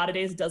you, a lot of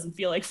days it doesn't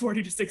feel like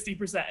 40 to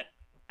 60%.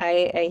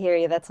 I hear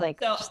you. That's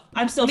like, so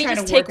I'm still trying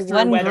to take work through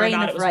one whether or grain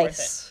not of it was worth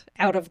rice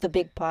out of the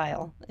big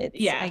pile.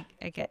 I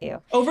get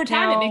you. Over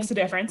time, it makes a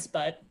difference,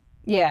 but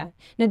yeah.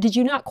 Now, did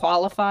you not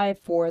qualify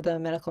for the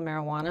medical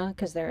marijuana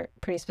because they're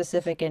pretty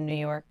specific in New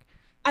York?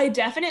 I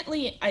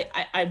definitely,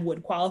 I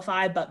would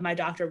qualify, but my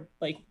doctor,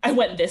 I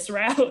went this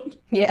route.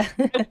 Yeah.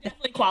 I would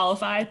definitely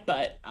qualify,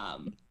 but I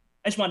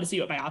just wanted to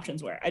see what my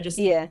options were.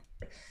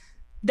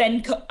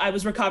 Then I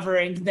was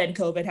recovering, then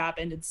COVID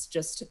happened.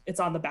 It's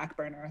on the back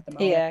burner at the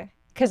moment. Yeah,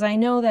 because I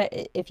know that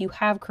if you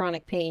have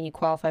chronic pain, you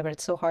qualify, but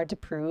it's so hard to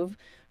prove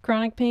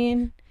chronic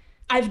pain.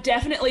 I've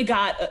definitely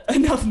got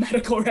enough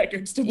medical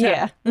records to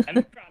tell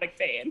I'm chronic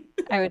pain.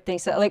 I would think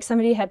so. Like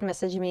somebody had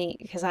messaged me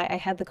because I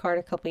had the card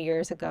a couple of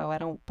years ago. I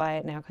don't buy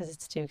it now because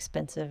it's too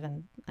expensive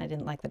and I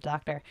didn't like the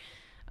doctor.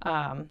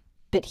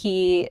 But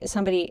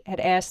somebody had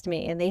asked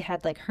me and they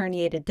had like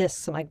herniated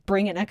discs. I'm like,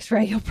 bring an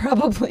x-ray, you'll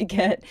probably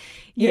get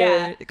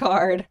your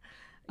card.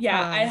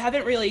 Yeah, I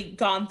haven't really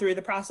gone through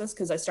the process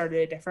because I started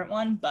a different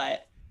one,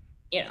 but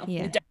it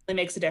definitely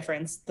makes a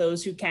difference.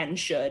 Those who can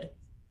should.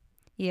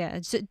 Yeah.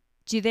 So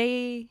did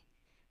they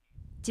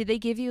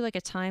give you like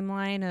a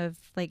timeline of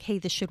like, hey,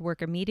 this should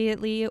work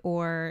immediately,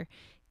 or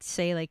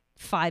say like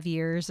 5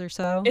 years or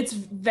so? It's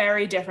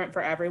very different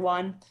for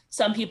everyone.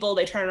 Some people,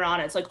 they turn it on,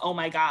 it's like, oh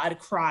my God,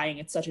 crying,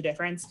 it's such a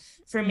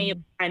difference. For me,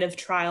 kind of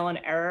trial and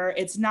error.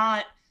 It's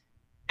not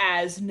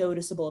as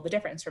noticeable of a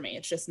difference for me.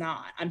 It's just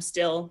not. I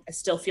still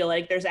feel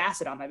like there's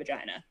acid on my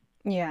vagina.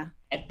 Yeah.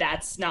 And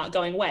that's not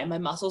going away. My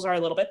muscles are a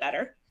little bit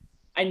better.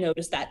 I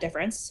noticed that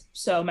difference.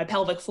 So my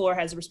pelvic floor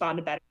has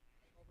responded better.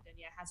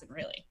 Vulvodynia hasn't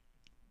really.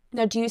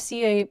 Now, do you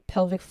see a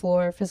pelvic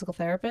floor physical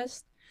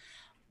therapist?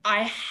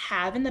 I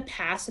have in the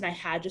past, and I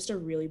had just a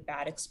really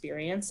bad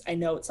experience. I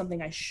know it's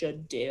something I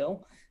should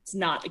do. It's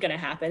not going to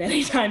happen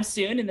anytime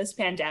soon in this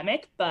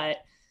pandemic, but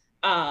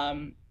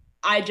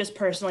I just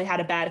personally had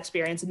a bad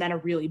experience and then a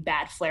really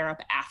bad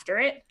flare-up after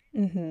it.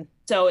 Mm-hmm.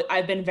 So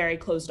I've been very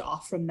closed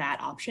off from that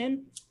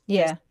option.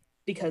 Yeah.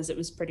 Because it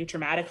was pretty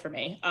traumatic for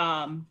me.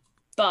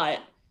 But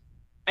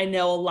I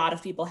know a lot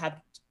of people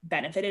have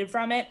benefited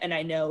from it, and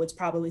I know it's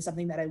probably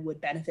something that I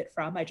would benefit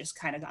from. I just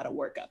kind of got to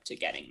work up to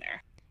getting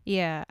there.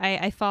 Yeah,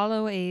 I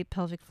follow a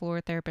pelvic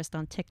floor therapist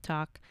on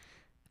TikTok.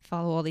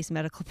 Follow all these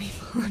medical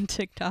people on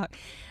TikTok.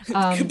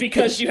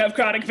 Because you have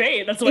chronic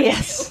pain. That's what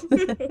you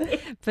do.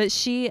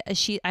 But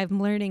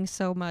I'm learning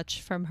so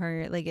much from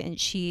her. Like, and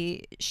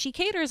she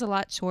caters a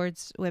lot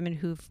towards women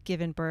who've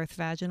given birth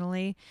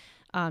vaginally,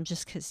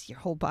 just because your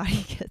whole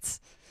body gets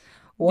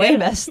way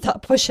messed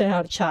up pushing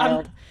out a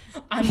child.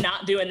 I'm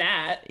not doing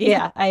that.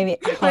 Yeah, I mean,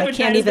 I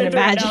can't even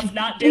imagine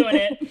not doing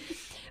it.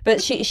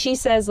 But she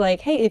says,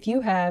 like, hey, if you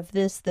have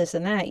this,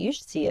 and that, you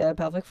should see a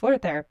pelvic floor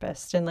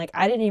therapist. And, like,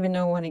 I didn't even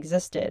know one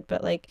existed.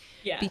 But, like,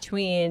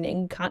 between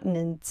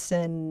incontinence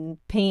and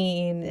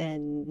pain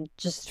and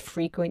just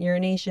frequent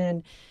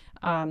urination,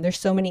 there's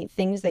so many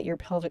things that your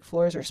pelvic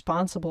floor is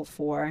responsible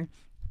for.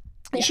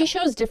 And she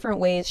shows different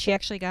ways. She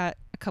actually got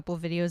a couple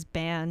videos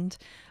banned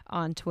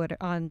on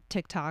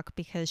TikTok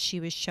because she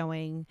was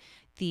showing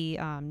the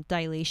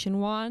dilation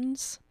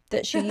wands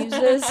that she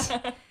uses.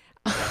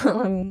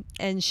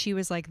 And she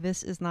was like,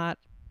 this is not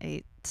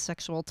a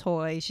sexual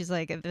toy. She's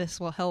like, this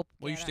will help.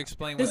 Well, you should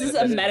explain This what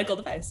is a medical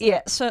device.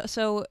 Yeah.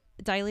 So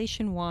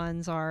dilation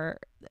wands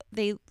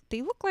they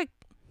look like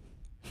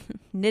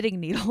knitting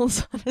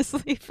needles,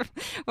 honestly, from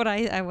what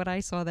I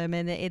saw them,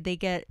 and they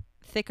get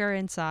thicker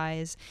in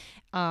size.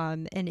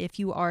 And if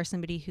you are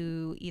somebody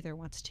who either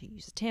wants to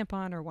use a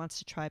tampon or wants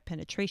to try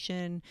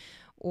penetration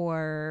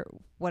or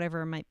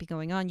whatever might be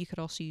going on, you could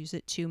also use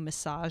it to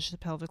massage the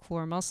pelvic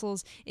floor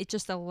muscles. It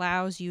just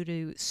allows you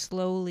to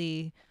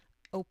slowly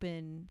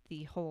open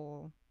the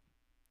hole,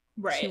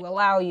 right, to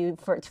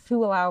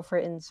allow for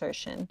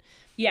insertion.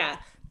 Yeah.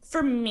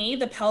 For me,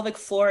 the pelvic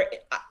floor,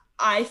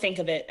 I think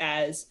of it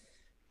as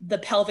the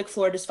pelvic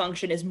floor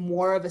dysfunction is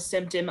more of a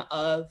symptom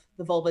of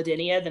the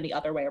vulvodynia than the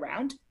other way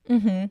around.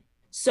 Mm-hmm.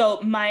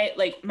 So my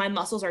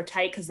muscles are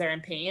tight because they're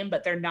in pain,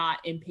 but they're not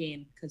in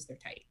pain because they're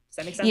tight. Does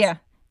that make sense? Yeah,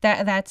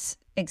 that's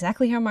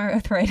exactly how my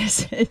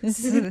arthritis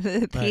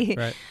is.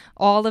 Right.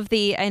 All of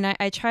the, and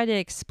I try to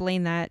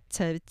explain that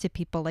to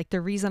people. Like,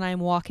 the reason I'm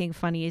walking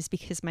funny is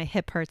because my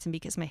hip hurts, and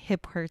because my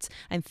hip hurts,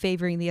 I'm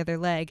favoring the other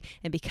leg,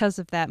 and because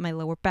of that, my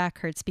lower back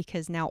hurts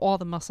because now all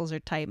the muscles are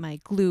tight. My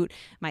glute,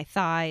 my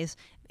thighs,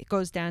 it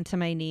goes down to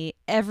my knee.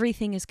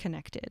 Everything is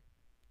connected.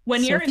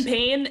 When you're in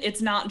pain,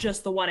 it's not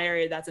just the one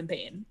area that's in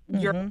pain.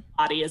 Mm-hmm. Your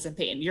body is in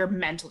pain. You're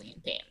mentally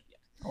in pain.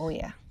 Oh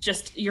yeah.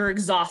 Just, you're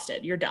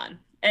exhausted. You're done.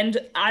 And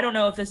I don't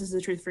know if this is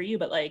the truth for you,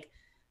 but like,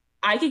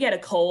 I could get a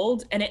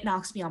cold and it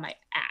knocks me on my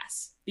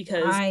ass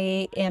because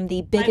I am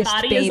the biggest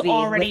my body baby is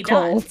already with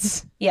done.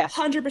 colds. Yeah.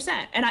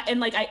 100%.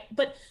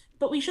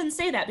 But we shouldn't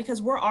say that because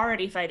we're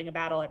already fighting a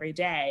battle every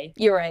day.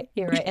 You're right.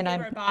 And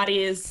our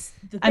body is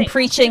the thing. I'm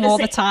preaching all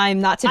the time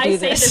not to do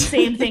this. I say the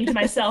same thing to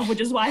myself, which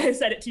is why I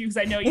said it to you, because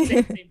I know you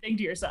say the same thing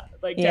to yourself,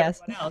 like to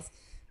everyone else.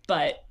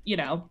 But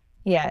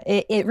yeah,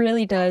 it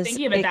really does.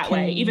 Thinking of it that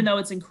way, even though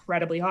it's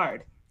incredibly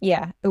hard.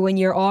 Yeah, when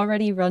you're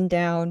already run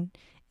down,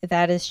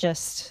 that is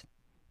just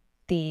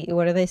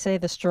what do they say?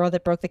 The straw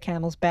that broke the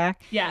camel's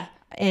back. Yeah.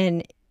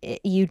 And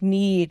you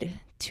need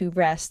to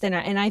rest. And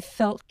I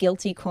felt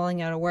guilty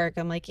calling out of work.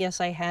 I'm like, yes,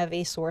 I have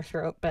a sore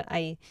throat, but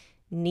I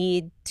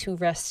need to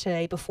rest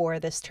today before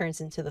this turns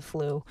into the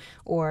flu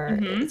or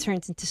it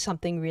turns into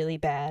something really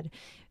bad.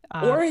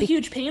 Or a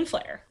huge pain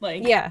flare.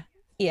 Like, yeah.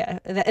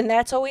 And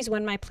that's always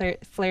when my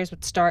flares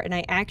would start. And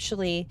I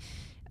actually,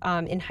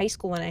 in high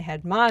school when I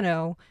had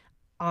mono,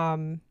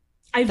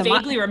 I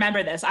vaguely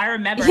remember this. I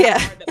remember how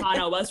hard that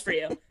mono was for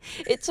you.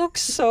 It took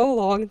so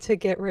long to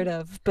get rid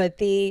of, but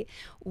the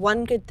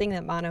one good thing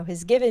that mono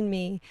has given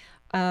me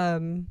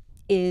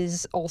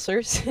is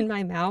ulcers in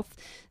my mouth.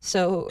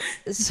 So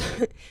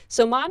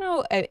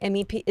mono, I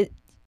mean,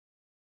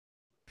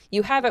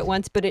 you have it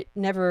once, but it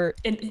never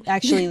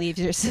actually leaves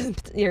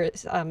your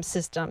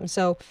system.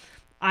 So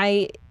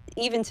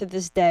even to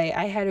this day,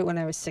 I had it when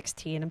I was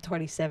 16. I'm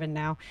 27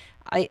 now.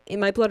 In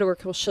my blood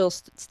work will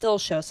still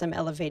show some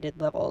elevated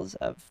levels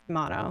of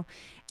mono.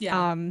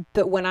 Yeah.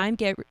 But when I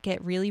get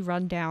really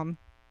run down,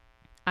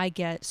 I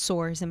get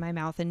sores in my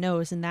mouth and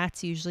nose, and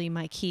that's usually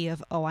my key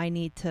of, I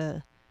need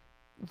to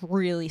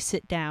really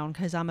sit down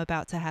because I'm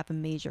about to have a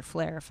major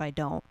flare if I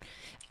don't.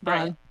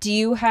 Right. Do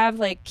you have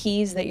like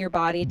keys that your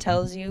body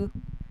tells you?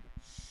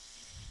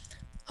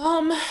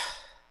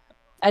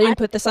 I didn't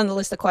put this on the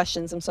list of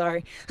questions. I'm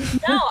sorry.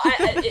 No,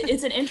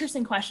 it's an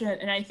interesting question,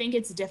 and I think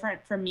it's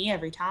different for me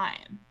every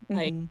time.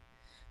 Like,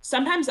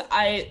 sometimes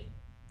I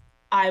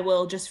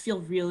will just feel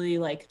really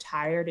like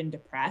tired and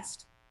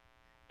depressed,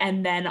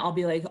 and then I'll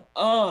be like,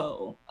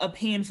 oh, a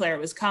pain flare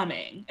was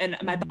coming, and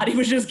my body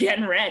was just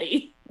getting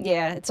ready.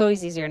 Yeah, it's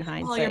always easier in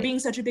hindsight. Oh, you're being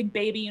such a big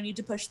baby. You need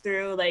to push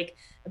through. Like,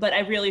 but I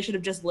really should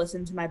have just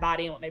listened to my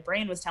body and what my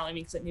brain was telling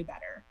me because it knew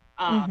better.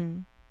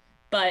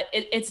 But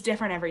it's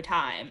different every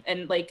time.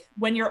 And like,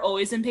 when you're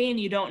always in pain,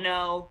 you don't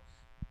know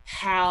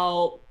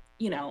how,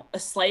 a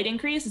slight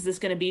increase, is this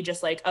going to be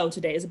just like, oh,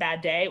 today is a bad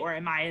day, or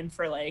am I in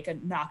for like a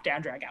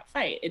knockdown, drag out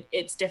fight?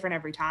 It's different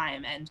every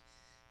time. And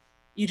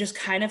you just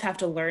kind of have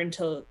to learn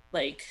to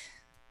like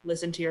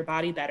listen to your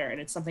body better.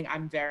 And it's something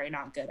I'm very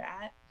not good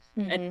at.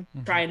 And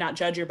try and not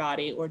judge your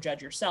body or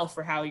judge yourself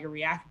for how you're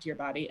reacting to your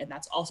body. And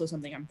that's also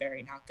something I'm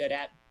very not good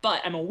at,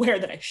 but I'm aware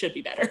that I should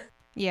be better.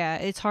 Yeah,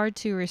 it's hard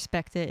to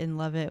respect it and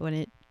love it when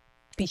it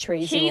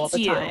betrays you all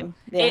the time.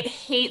 Yeah. It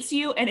hates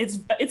you, and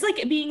it's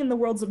like being in the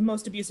world's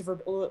most abusive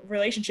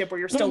relationship where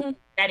you're still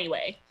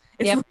anyway.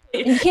 You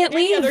can't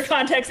leave. In other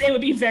contexts, it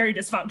would be very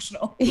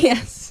dysfunctional.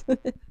 Yes.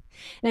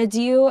 Now, do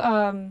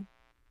you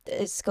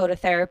go to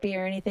therapy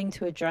or anything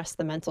to address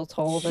the mental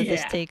toll that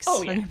this takes?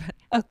 Oh, yeah.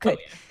 Oh, good.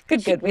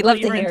 Good. We love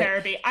to hear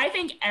therapy. I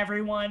think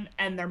everyone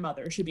and their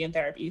mother should be in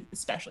therapy,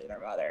 especially their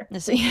mother.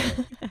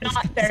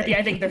 Not therapy.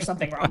 I think there's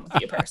something wrong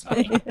with you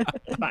personally.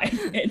 That's my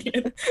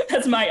opinion.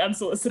 That's my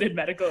unsolicited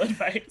medical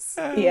advice.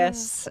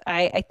 Yes,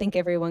 I think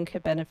everyone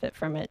could benefit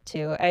from it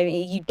too. I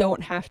mean, you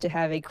don't have to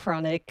have a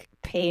chronic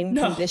pain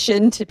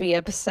condition to be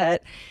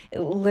upset.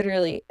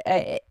 Literally,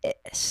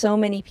 so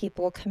many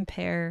people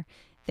compare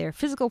their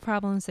physical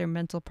problems, their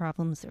mental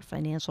problems, their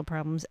financial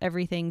problems,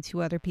 everything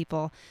to other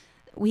people.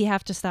 We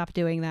have to stop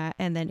doing that.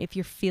 And then if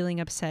you're feeling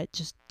upset,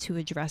 just to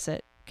address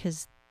it,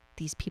 because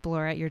these people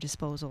are at your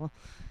disposal.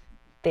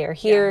 They're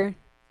here. Yeah.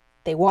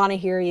 They want to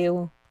hear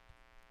you.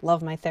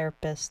 Love my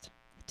therapist.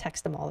 I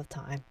text them all the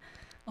time.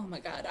 Oh my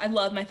God. I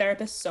love my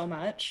therapist so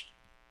much.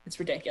 It's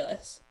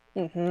ridiculous.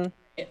 Mm-hmm.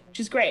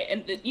 She's great.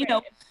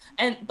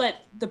 And, but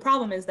the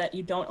problem is that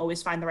you don't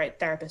always find the right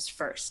therapist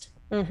first.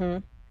 Mm-hmm.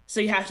 So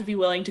you have to be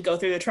willing to go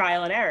through the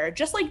trial and error,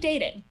 just like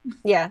dating.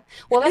 Yeah.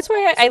 Well, that's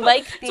why I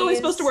like these. It's only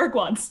supposed to work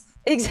once.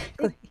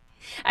 Exactly.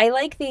 I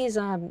like these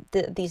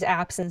these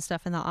apps and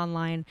stuff in the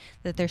online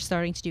that they're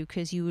starting to do,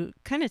 because you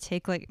kind of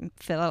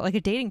fill out like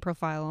a dating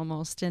profile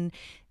almost, and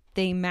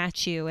they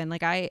match you. And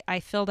like I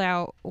filled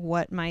out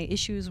what my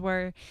issues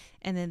were,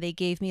 and then they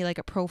gave me like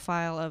a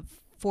profile of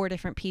 4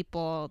 different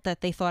people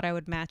that they thought I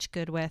would match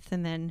good with,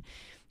 and then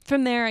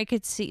from there I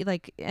could see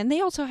like, and they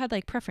also had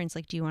like preference,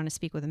 like, do you want to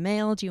speak with a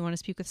male? Do you want to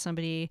speak with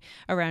somebody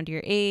around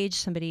your age,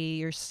 somebody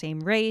your same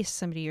race,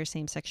 somebody your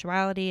same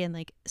sexuality? And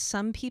like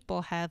some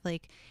people have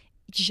like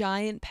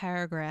giant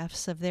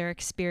paragraphs of their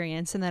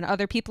experience, and then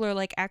other people are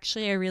like,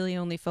 actually I really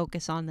only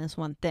focus on this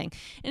one thing.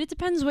 And it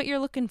depends what you're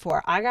looking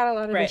for. I got a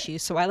lot of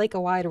issues, so I like a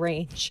wide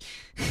range.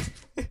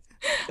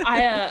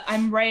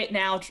 I'm right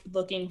now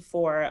looking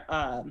for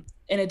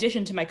in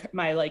addition to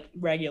my like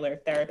regular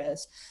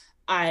therapist,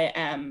 I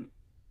am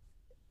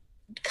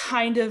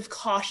kind of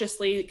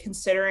cautiously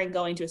considering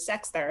going to a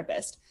sex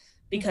therapist,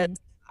 because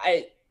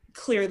I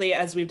clearly,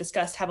 as we've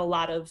discussed, have a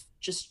lot of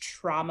just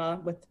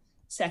trauma with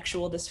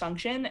sexual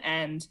dysfunction,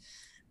 and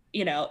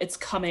it's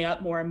coming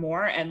up more and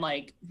more, and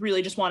like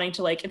really just wanting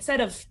to, like, instead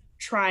of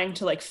trying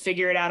to like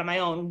figure it out on my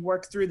own,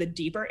 work through the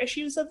deeper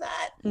issues of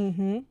that,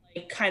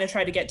 like kind of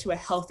try to get to a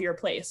healthier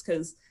place,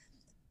 because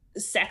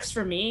sex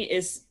for me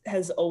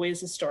has always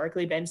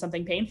historically been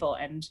something painful,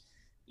 and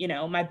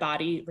my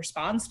body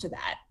responds to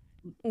that.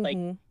 Like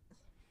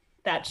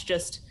that's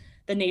just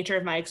the nature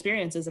of my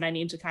experiences, and I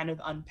need to kind of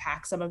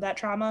unpack some of that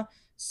trauma.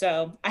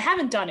 So I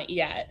haven't done it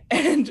yet,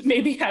 and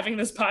maybe having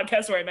this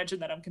podcast where I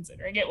mentioned that I'm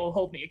considering it will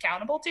hold me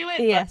accountable to it.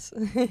 Yes.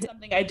 It's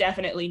something I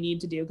definitely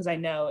need to do, because I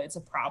know it's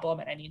a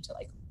problem and I need to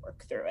like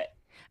work through it.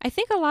 I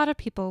think a lot of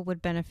people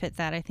would benefit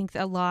that. I think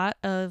a lot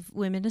of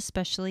women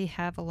especially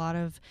have a lot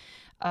of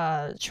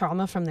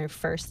trauma from their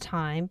first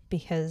time,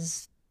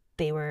 because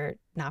they were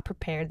not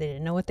prepared. They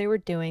didn't know what they were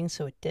doing,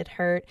 so it did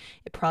hurt.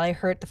 It probably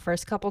hurt the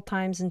first couple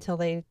times until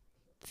they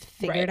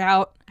figured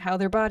out how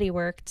their body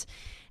worked.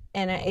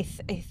 And I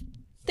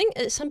think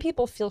some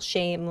people feel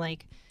shame,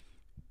 like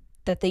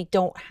that they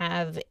don't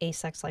have a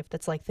sex life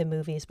that's like the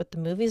movies, but the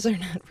movies are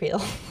not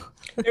real.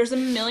 There's a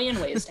million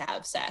ways to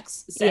have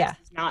sex. Sex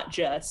is not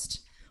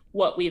just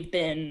what we've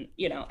been,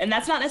 and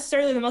that's not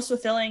necessarily the most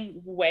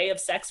fulfilling way of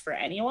sex for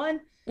anyone.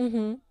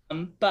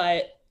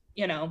 But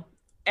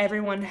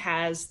everyone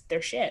has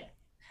their shit.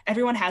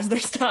 Everyone has their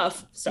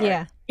stuff. Sorry.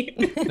 Yeah.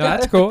 No,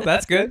 that's cool.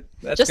 That's good.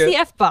 That's just good. the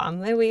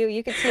F-bomb.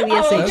 You could say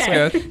the SH.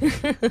 That's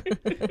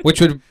good.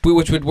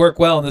 which would work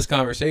well in this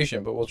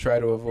conversation, but we'll try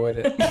to avoid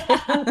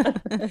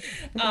it.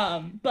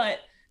 But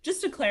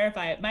just to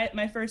clarify,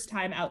 my first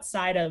time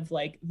outside of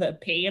like the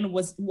pain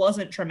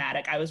wasn't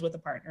traumatic. I was with a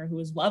partner who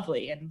was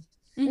lovely and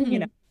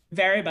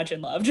very much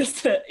in love.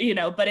 Just to,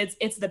 but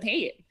it's the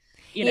pain.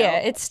 Yeah,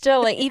 it's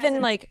still like,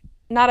 even like,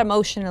 not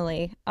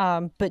emotionally,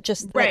 but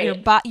just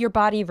that your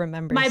body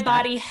remembers. My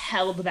body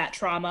held that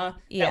trauma.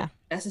 Yeah. That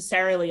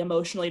necessarily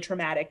emotionally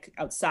traumatic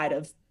outside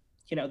of,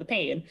 the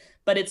pain,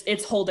 but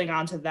it's holding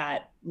on to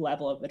that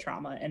level of the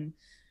trauma and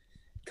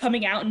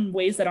coming out in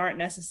ways that aren't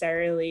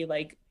necessarily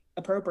like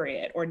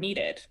appropriate or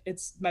needed.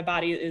 My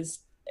body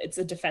it's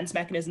a defense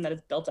mechanism that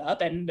is built up,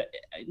 and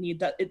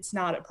it's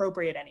not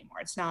appropriate anymore.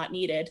 It's not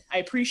needed. I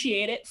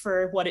appreciate it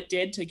for what it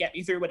did to get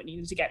me through what it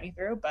needed to get me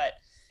through, but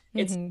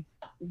it's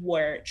not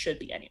where it should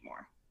be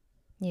anymore.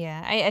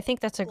 Yeah, I think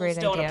that's a great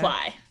idea. Don't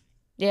apply.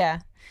 Yeah.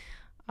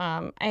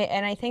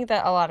 I think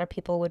that a lot of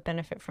people would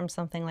benefit from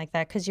something like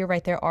that, because you're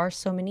right, there are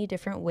so many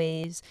different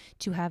ways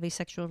to have a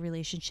sexual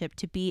relationship,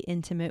 to be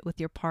intimate with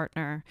your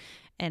partner.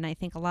 And I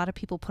think a lot of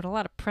people put a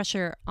lot of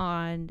pressure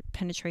on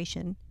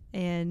penetration,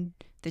 and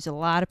there's a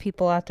lot of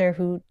people out there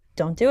who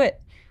don't do it.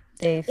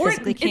 They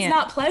physically can't. It's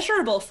not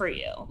pleasurable for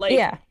you. Like,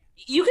 yeah.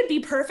 You could be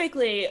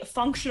perfectly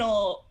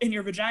functional in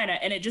your vagina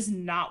and it just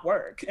not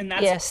work. And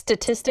that's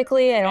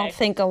statistically, I don't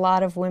think a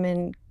lot of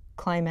women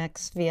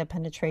climax via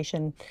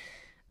penetration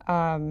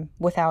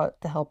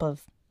without the help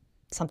of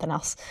something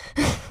else.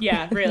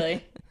 Yeah,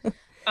 really.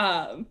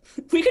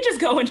 We could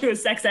just go into a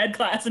sex ed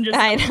class and just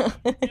I know.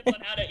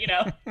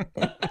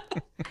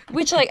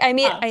 Which, like, I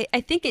mean,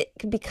 I think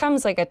it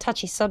becomes like a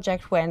touchy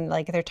subject when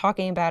like they're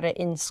talking about it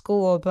in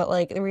school, but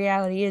like the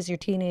reality is your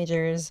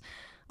teenagers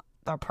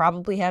are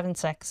probably having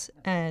sex,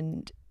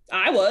 and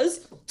I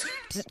was.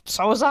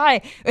 So was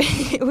I.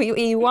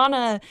 You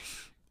wanna.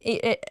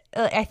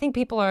 I think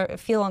people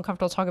feel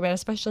uncomfortable talking about it,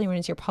 especially when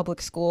it's your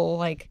public school.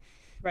 Like,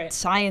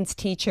 science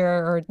teacher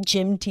or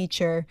gym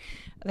teacher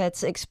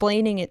that's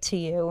explaining it to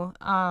you.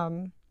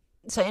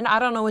 So, and I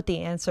don't know what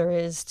the answer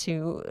is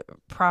to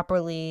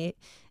properly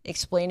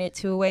explain it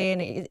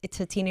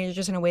to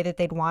teenagers in a way that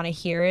they'd want to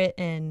hear it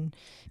and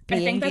be I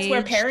think engaged.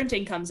 That's where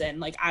parenting comes in.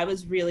 Like, I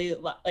was really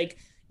like,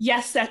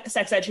 yes,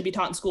 sex ed should be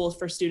taught in schools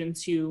for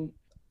students who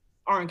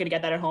aren't going to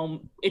get that at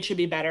home. It should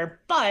be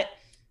better, but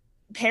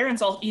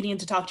parents all you need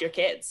to talk to your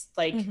kids.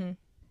 Like,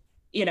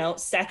 you know,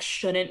 sex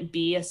shouldn't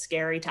be a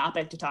scary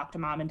topic to talk to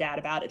mom and dad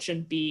about. It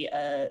shouldn't be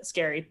a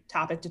scary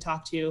topic to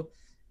talk to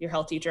your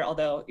health teacher,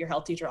 although your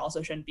health teacher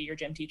also shouldn't be your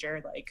gym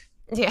teacher. Like,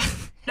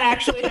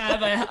 actually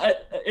have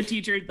a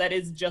teacher that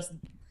is just,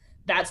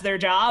 that's their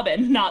job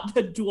and not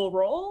the dual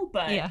role.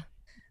 But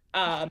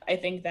I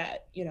think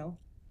that, you know,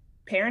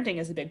 parenting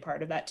is a big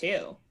part of that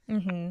too.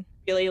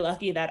 Really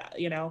lucky that,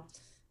 you know,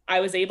 I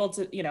was able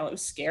to, you know, it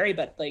was scary,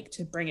 but like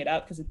to bring it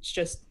up because it's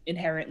just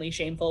inherently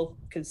shameful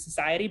because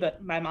society.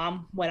 But my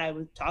mom, when I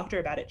would talk to her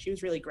about it, she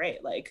was really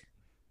great. Like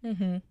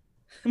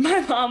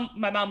my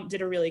mom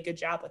did a really good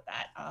job with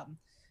that.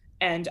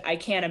 And I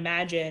can't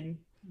imagine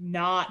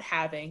not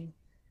having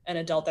an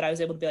adult that I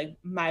was able to be like,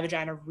 my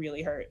vagina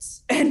really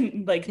hurts.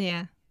 And like,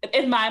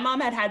 if my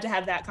mom had to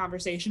have that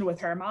conversation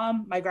with her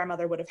mom, my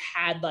grandmother would have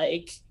had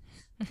like,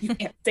 you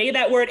can't say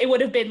that word. It would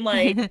have been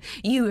like,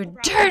 you were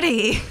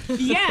dirty.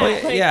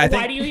 I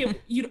why do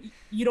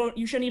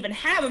you shouldn't even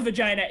have a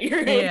vagina at your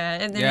age.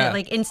 And then it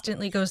like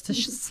instantly goes to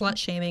slut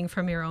shaming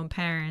from your own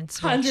parents.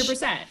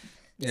 100%.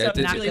 So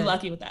I'm really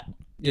lucky with that.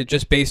 Yeah,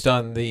 just based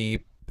on the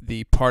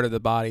part of the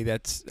body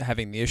that's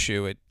having the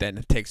issue, it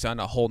takes on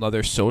a whole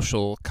nother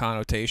social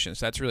connotation.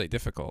 So that's really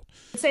difficult.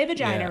 Say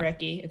vagina,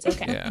 Ricky. It's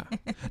okay. Yeah.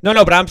 No,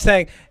 but I'm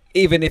saying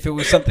even if it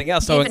was something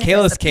else. So in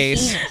Kayla's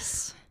case,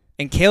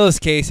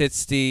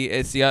 it's the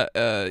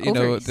you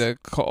know, the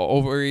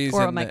ovaries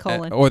or and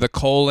colon. Or the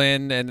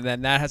colon, and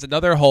then that has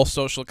another whole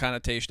social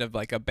connotation of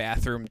like a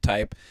bathroom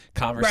type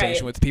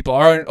conversation with people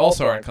aren't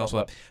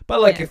comfortable with.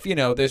 But like if you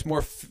know, there's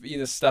more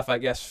stuff I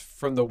guess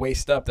from the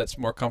waist up that's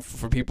more comfortable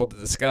for people to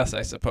discuss.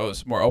 I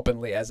suppose more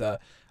openly as a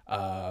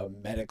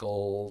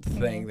medical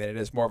thing than it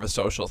is more of a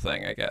social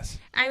thing, I guess.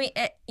 I mean,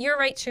 you're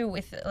right too.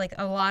 With like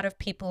a lot of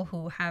people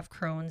who have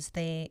Crohn's,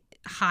 they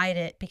hide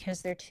it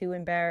because they're too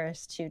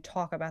embarrassed to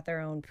talk about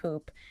their own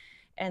poop.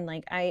 And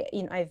like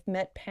I've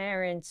met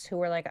parents who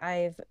were like,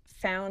 I've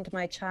found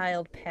my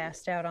child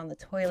passed out on the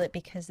toilet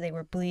because they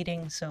were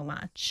bleeding so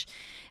much.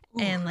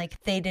 And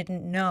like they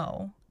didn't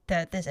know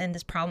that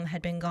this problem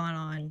had been going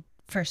on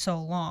for so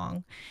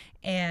long.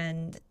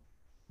 And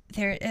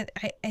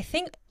I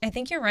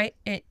think you're right.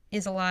 It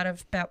is a lot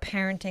about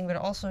parenting, but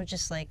also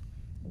just like,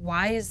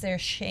 why is there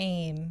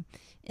shame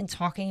in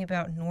talking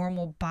about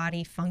normal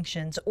body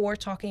functions or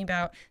talking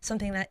about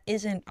something that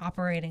isn't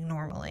operating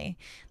normally?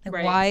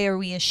 Like, why are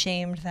we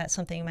ashamed that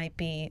something might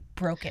be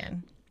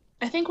broken?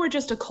 I think we're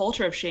just a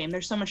culture of shame.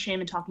 There's so much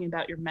shame in talking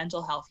about your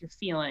mental health, your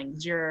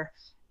feelings, your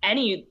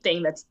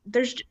anything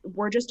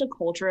we're just a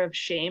culture of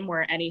shame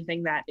where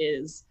anything that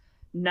is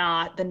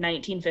not the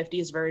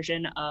 1950s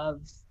version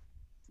of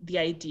the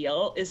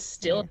ideal is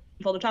still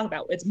painful to talk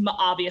about. It's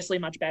obviously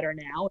much better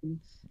now, and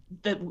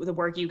the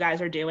work you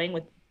guys are doing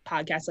with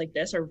podcasts like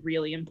this are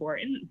really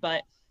important,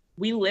 but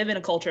we live in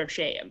a culture of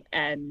shame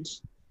and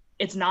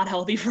it's not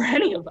healthy for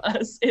any of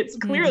us. It's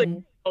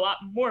clearly a lot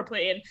more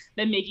plain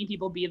than making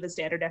people be the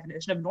standard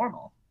definition of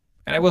normal.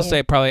 And I will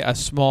say probably a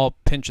small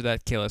pinch of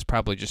that, Kayla, is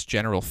probably just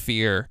general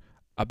fear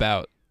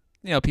about,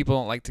 you know, people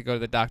don't like to go to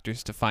the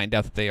doctors to find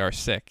out that they are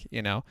sick,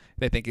 you know.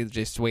 They think it's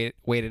just wait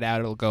it out,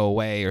 it'll go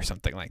away or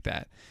something like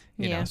that.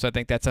 You know, so I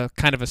think that's a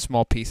kind of a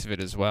small piece of it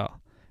as well.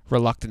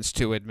 Reluctance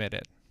to admit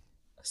it.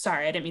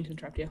 Sorry, I didn't mean to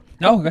interrupt you.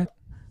 No, go ahead.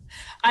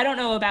 I don't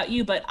know about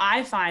you, but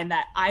I find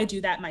that I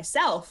do that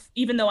myself,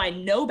 even though I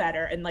know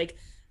better. And like,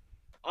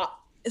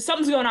 if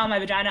something's going on in my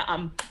vagina,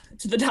 I'm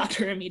to the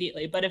doctor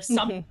immediately. But if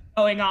something's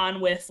going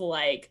on with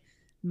like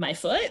my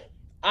foot,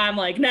 I'm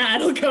like, nah,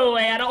 it'll go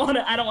away. I don't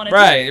want to.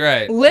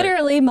 Right.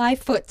 Literally my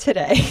foot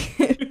today.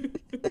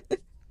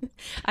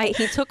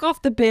 He took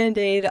off the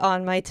Band-Aid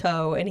on my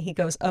toe and he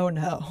goes, oh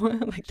no.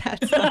 I'm like,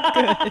 that's not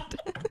good.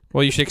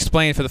 Well, you should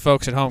explain for the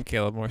folks at home,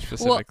 Caleb, more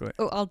specifically.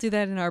 Well, I'll do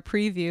that in our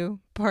preview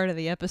part of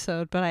the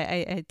episode, but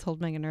I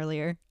told Meghan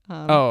earlier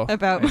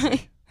about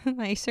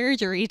my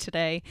surgery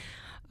today.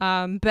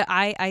 But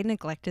I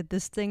neglected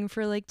this thing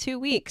for like 2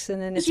 weeks,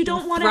 and then you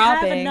don't want to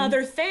have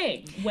another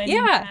thing when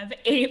you have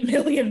 8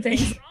 million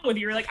things wrong with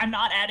you. You're like, I'm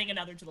not adding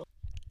another to the list.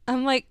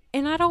 I'm like,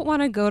 and I don't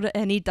want to go to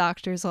any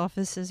doctor's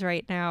offices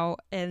right now.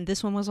 And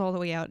this one was all the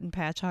way out in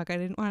Patchogue. I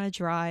didn't want to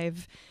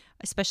drive,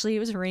 especially it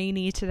was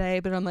rainy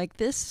today. But I'm like,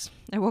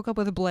 I woke up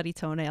with a bloody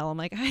toenail. I'm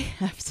like, I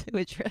have to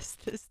address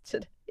this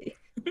today.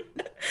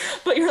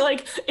 But you're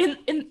like, in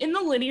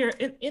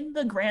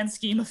the grand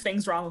scheme of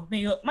things wrong with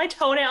me, my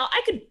toenail,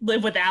 I could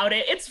live without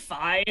it. It's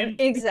fine.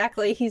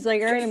 Exactly. He's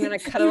like, all right, I'm going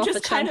to cut off a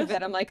chunk of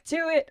it. I'm like,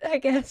 do it. I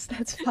guess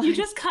that's fine. You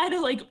just kind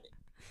of like,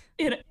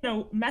 in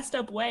a messed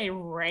up way,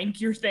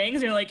 rank your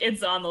things. You're like,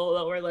 it's on the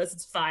lower list.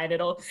 It's fine.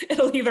 It'll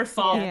either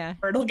fall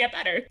or it'll get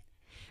better.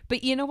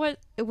 But you know what?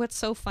 What's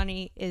so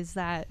funny is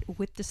that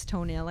with this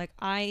toenail, like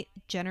I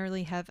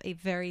generally have a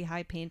very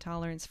high pain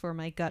tolerance for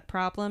my gut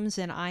problems,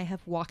 and I have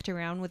walked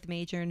around with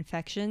major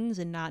infections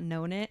and not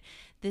known it.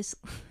 This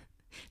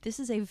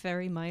is a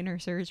very minor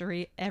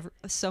surgery.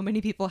 So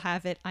many people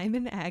have it. I'm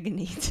in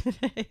agony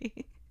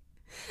today.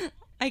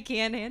 I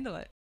can't handle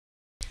it.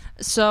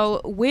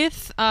 So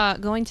with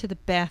going to the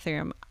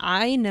bathroom,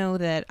 I know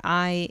that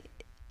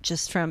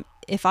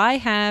if I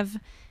have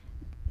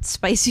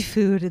spicy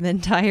food and then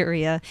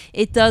diarrhea,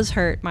 it does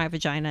hurt my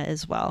vagina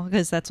as well,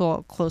 because that's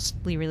all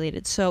closely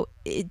related. So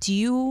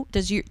do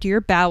your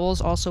bowels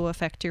also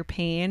affect your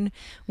pain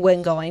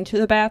when going to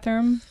the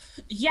bathroom?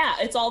 Yeah,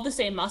 it's all the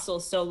same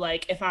muscles. So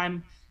like if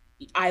I'm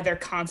either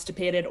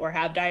constipated or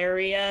have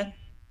diarrhea,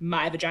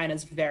 my vagina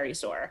is very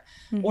sore.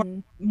 Or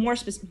more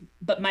specific,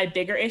 but my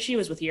bigger issue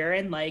is with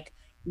urine. Like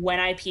when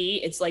I pee,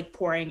 it's like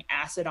pouring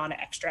acid on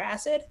extra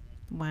acid.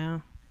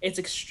 Wow.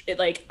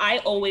 Like I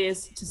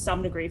always, to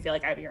some degree, feel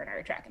like I have a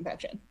urinary tract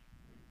infection.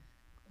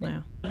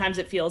 Wow. Sometimes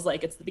it feels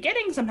like it's the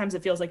beginning. Sometimes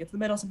it feels like it's the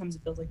middle. Sometimes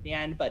it feels like the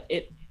end. But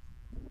it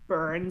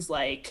burns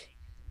like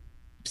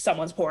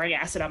someone's pouring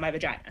acid on my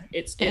vagina.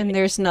 And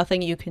there's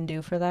nothing you can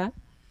do for that?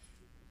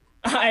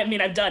 I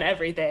mean, I've done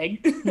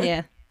everything.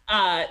 Yeah.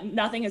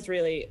 Nothing is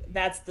really.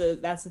 That's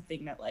the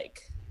thing that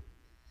like.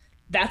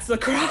 That's the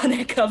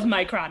chronic of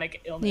my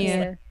chronic illness. Yeah.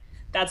 Like,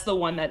 that's the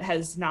one that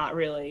has not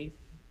really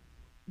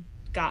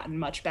gotten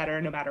much better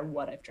no matter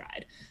what I've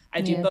tried.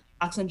 I do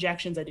Botox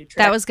injections. I do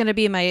that was going to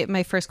be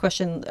my first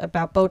question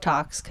about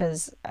Botox,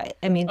 because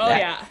I mean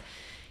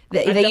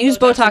they use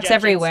Botox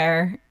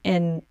everywhere,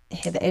 and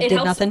it did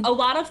helps, nothing. A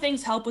lot of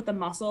things help with the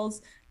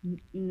muscles.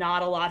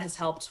 Not a lot has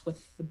helped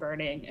with the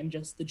burning and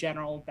just the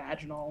general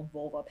vaginal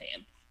vulva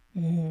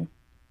pain.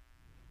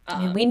 I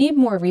mean, we need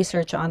more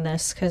research on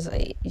this, because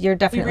you're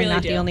definitely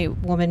not the only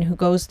woman who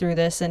goes through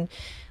this. And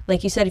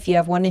like you said, if you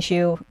have one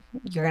issue,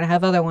 you're going to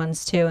have other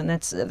ones too. And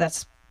that's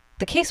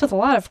the case with a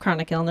lot of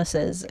chronic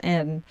illnesses.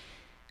 And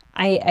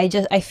I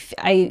don't,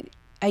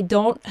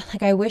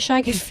 like, I wish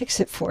I could fix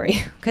it for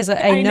you, because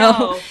I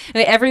know. I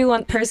mean, every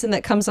person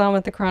that comes on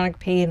with the chronic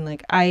pain,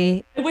 like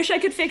I wish I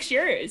could fix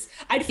yours.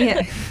 I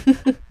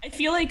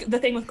feel like the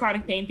thing with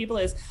chronic pain people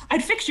is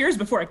I'd fix yours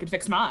before I could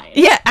fix mine.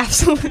 Yeah,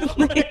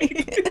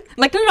 absolutely.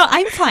 Like, no,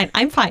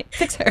 I'm fine.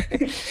 Fix her.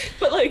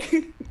 But like,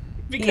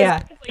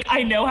 because like,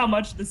 I know how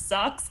much this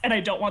sucks, and I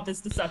don't want this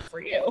to suck for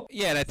you.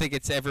 Yeah, and I think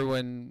it's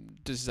everyone.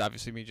 This is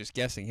obviously me just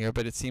guessing here,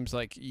 but it seems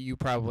like you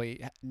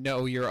probably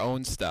know your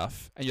own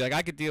stuff, and you're like,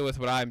 I could deal with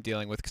what I'm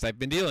dealing with because I've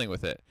been dealing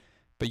with it.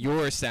 But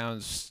yours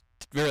sounds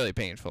really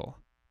painful,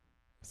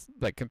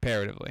 like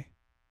comparatively.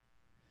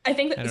 I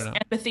think that this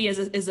empathy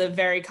is a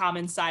very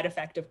common side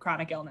effect of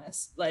chronic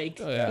illness. Like,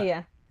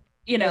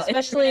 you know,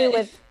 especially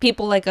with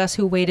people like us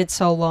who waited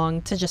so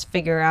long to just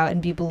figure out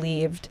and be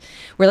believed.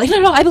 We're like,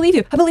 no, I believe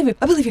you.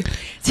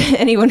 To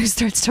anyone who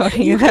starts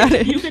talking about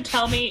it. You could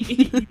tell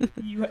me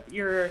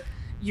your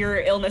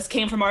illness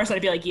came from ours, and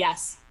I'd be like,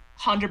 yes,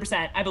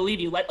 100%. I believe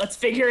you. Let's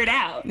figure it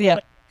out. Yeah.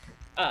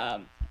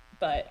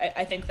 But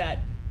I think that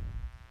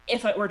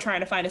if we're trying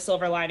to find a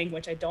silver lining,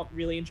 which I don't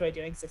really enjoy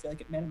doing because I feel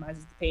like it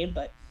minimizes the pain,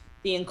 but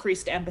the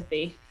increased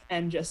empathy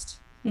and just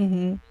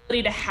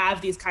ability to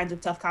have these kinds of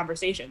tough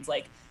conversations.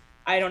 Like,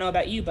 I don't know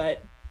about you,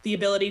 but the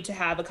ability to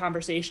have a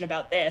conversation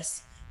about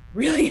this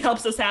really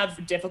helps us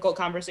have difficult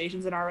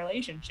conversations in our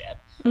relationship,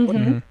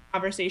 or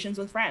conversations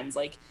with friends.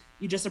 Like,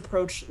 you just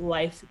approach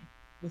life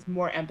with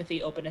more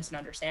empathy, openness, and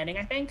understanding,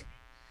 I think.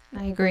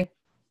 I agree.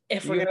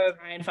 If we're going to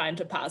try and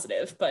find a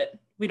positive, but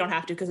we don't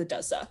have to, because it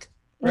does suck.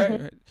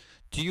 Right.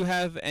 Do you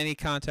have any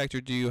contact,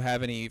 or do you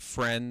have any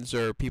friends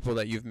or people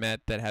that you've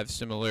met that have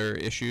similar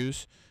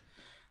issues?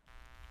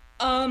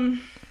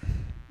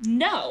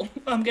 No,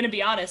 I'm going to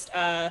be honest.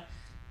 A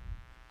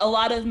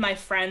lot of my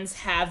friends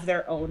have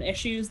their own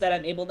issues that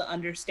I'm able to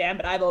understand,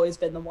 but I've always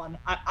been the one.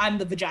 I'm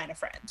the vagina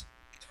friend.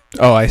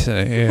 Oh, I see.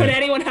 Yeah. When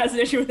anyone has an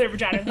issue with their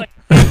vagina, like,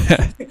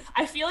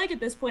 I feel like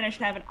at this point I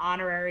should have an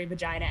honorary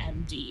vagina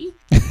MD,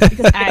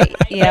 because I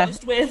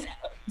diagnosed with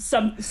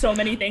so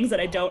many things that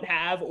I don't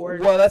have. Or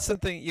well, that's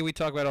something we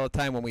talk about all the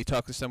time when we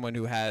talk to someone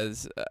who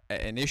has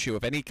an issue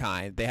of any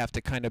kind. They have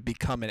to kind of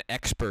become an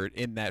expert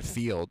in that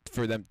field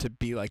for them to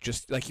be like,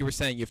 just like you were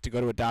saying, you have to go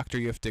to a doctor,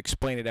 you have to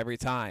explain it every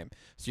time,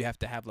 so you have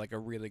to have like a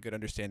really good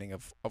understanding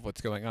of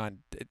what's going on.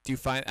 Do you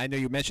find, I know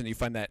you mentioned that you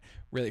find that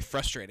really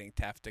frustrating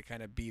to have to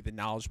kind of be the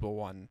knowledgeable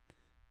one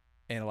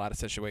in a lot of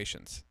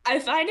situations? I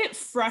find it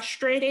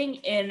frustrating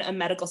in a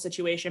medical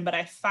situation, but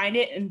I find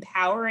it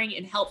empowering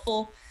and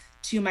helpful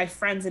to my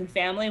friends and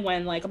family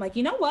when, like, I'm like,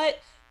 you know what,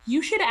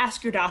 you should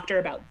ask your doctor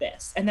about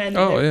this. And then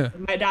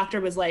my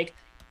doctor was like,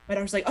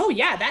 oh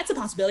yeah, that's a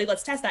possibility,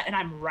 let's test that. And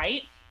I'm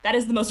right. That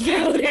is the most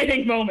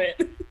validating moment.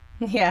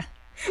 Yeah.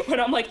 When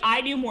I'm like,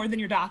 I knew more than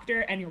your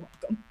doctor, and you're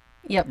welcome.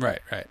 Yep. Right.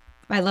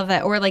 I love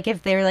that. Or like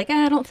if they're like,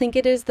 I don't think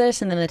it is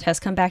this, and then the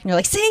tests come back and you're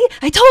like, see,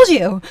 I told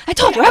you,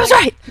 I was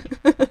right.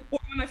 Or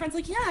My friend's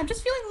like, yeah, I'm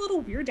just feeling a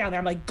little weird down there.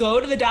 I'm like, go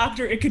to the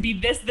doctor. It could be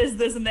this, this,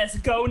 this, and this.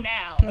 Go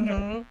now.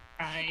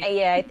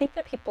 Yeah, I think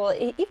that people,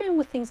 even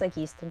with things like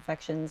yeast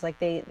infections, like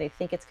they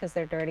think it's because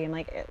they're dirty. I'm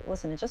like,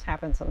 listen, it just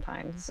happens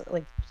sometimes.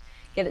 Like,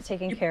 get it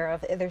taken care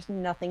of. There's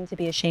nothing to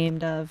be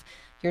ashamed of.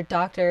 Your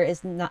doctor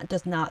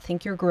does not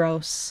think you're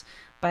gross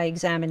by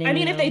examining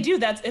you. if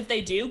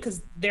they do,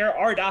 because there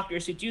are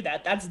doctors who do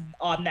that. That's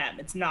on them.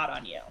 It's not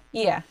on you.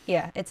 Yeah.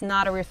 It's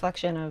not a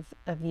reflection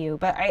of you.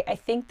 But I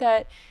think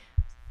that,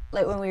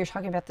 like, when we were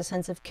talking about the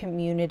sense of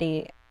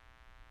community,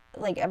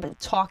 like,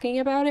 talking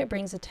about it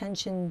brings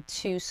attention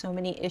to so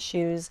many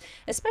issues,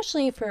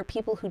 especially for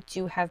people who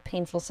do have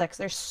painful sex.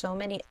 There's so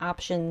many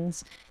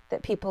options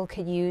that people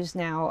could use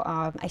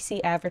now. I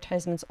see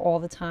advertisements all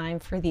the time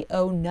for the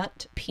Oh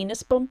Nut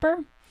penis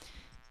bumper.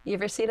 You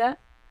ever see that?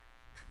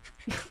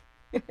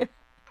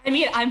 I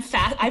mean,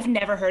 I've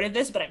never heard of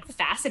this, but I'm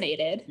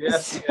fascinated.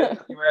 Yes. Yeah.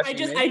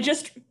 I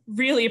just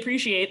really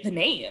appreciate the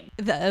name.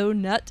 The O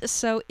Nut.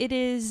 So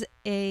it's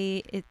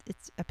a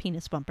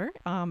penis bumper.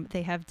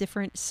 They have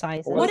different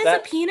sizes. What is a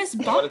penis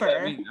bumper? What does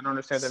that mean? I don't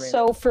understand what that means.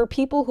 So for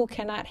people who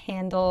cannot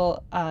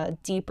handle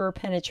deeper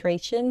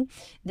penetration,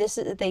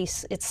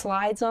 it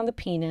slides on the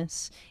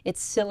penis.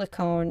 It's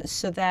silicone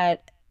so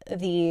that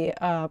the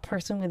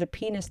person with a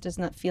penis does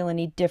not feel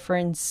any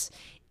difference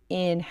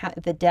in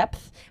the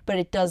depth,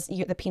 but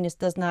the penis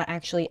does not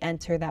actually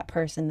enter that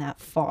person that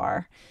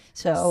far.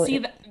 So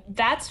see,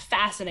 that's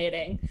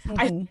fascinating.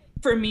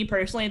 For me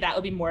personally, that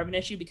would be more of an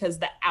issue because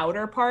the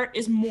outer part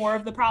is more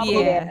of the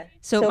problem. Yeah.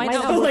 So it might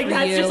not like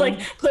that's just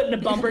like putting a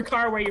bumper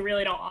car where you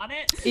really don't want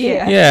it.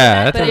 Yeah.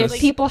 Yeah. But if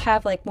people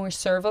have like more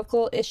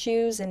cervical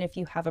issues, and if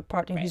you have a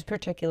partner who's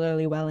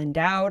particularly well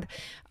endowed,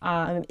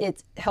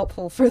 it's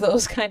helpful for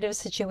those kind of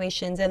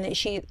situations. And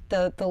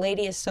the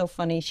lady is so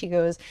funny. She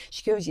goes,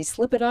 you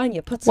slip it on,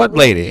 you put some. What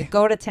lady?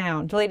 Go to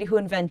town. The lady who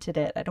invented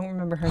it. I don't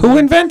remember her name. Who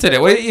invented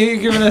it? What are you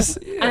giving us?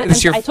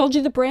 I told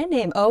you the brand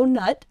name. Oh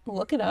Nut.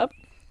 Look it up.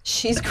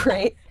 She's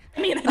great.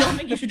 I mean, I don't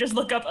think you should just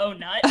look up Oh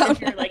Nut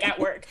if you're like at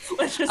work.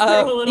 Let's just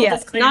throw a little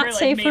disclaimer. Not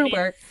safe for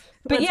work.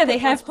 But they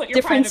have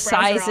different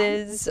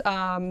sizes.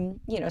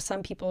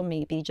 Some people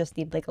maybe just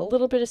need like a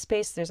little bit of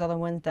space. There's other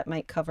ones that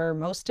might cover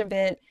most of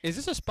it. Is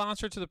this a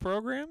sponsor to the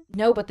program?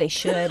 No, but they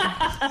should.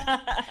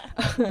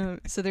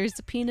 So there's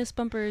the penis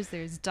bumpers,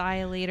 there's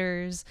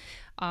dilators,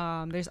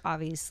 there's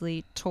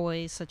obviously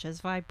toys such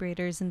as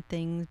vibrators and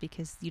things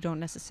because you don't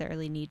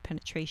necessarily need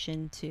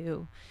penetration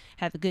to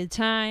have a good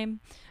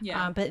time.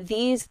 Yeah. But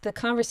the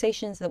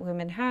conversations that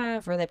women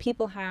have or that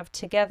people have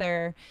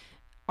together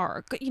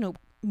are,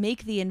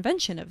 make the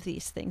invention of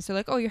these things. They're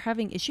like, oh, you're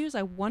having issues?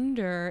 I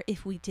wonder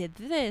if we did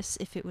this,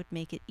 if it would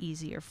make it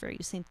easier for you.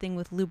 Same thing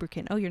with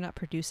lubricant. Oh, you're not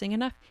producing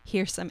enough?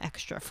 Here's some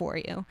extra for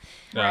you.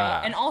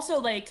 Right. And also,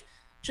 like,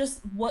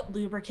 just what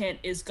lubricant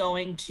is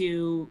going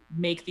to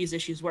make these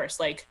issues worse?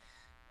 Like,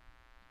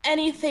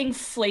 anything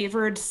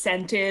flavored,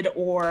 scented,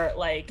 or,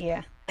 like,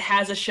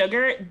 has a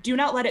sugar, do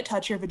not let it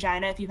touch your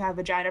vagina if you have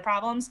vagina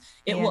problems.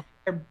 It will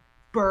either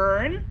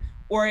burn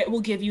or it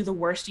will give you the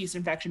worst yeast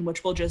infection,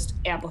 which will just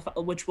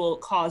which will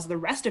cause the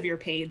rest of your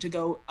pain to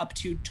go up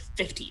to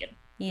 15.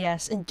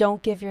 Yes, and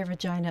don't give your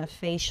vagina a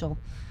facial.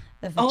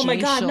 Oh my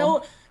God,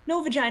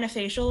 no vagina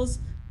facials.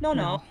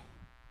 No.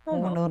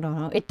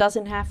 It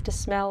doesn't have to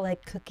smell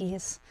like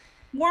cookies.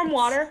 Warm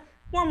water.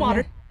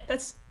 Yeah.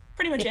 That's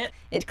pretty much it.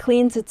 It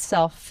cleans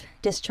itself.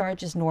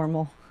 Discharge is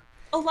normal.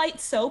 A light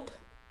soap.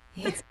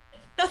 That's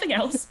nothing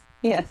else.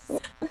 Yes.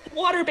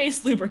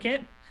 Water-based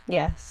lubricant.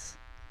 Yes.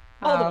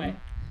 All the way.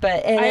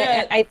 But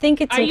I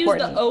think it's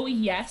important. I use the Oh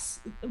Yes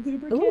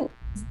lubricant. Ooh.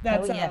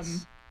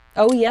 That's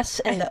Oh Yes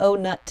and the Oh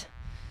Nut.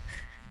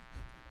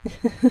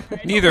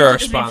 Neither are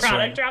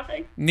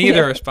sponsoring.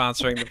 Neither are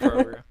sponsoring the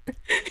program.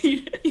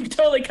 you can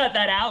totally cut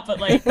that out, but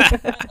like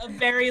a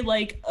very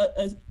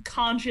a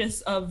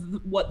conscious of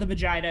what the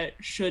vagina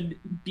should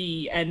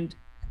be and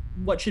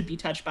what should be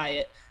touched by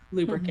it.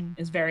 Lubricant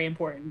is very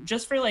important,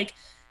 just for like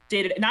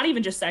day-to-day, not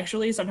even just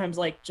sexually. Sometimes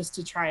like just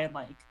to try and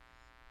like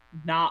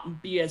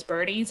not be as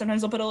burny.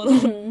 Sometimes I'll put a little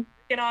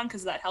lubricant on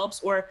because that helps.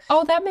 Or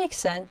that makes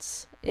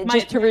sense.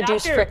 Just to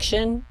reduce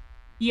friction.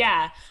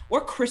 Yeah,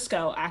 or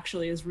Crisco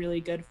actually is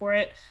really good for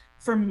it.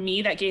 For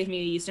me, that gave me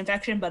a yeast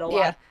infection, but a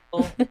lot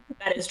of people,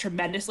 that is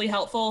tremendously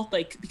helpful.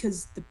 Like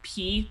because the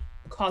pee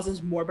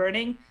causes more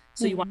burning,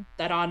 so you want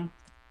that on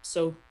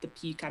so the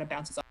pee kind of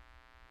bounces off.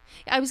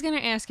 I was gonna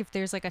ask if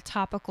there's like a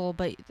topical,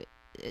 but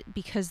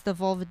because the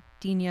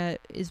Vulvodynia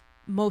is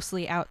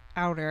mostly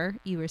outer,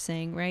 you were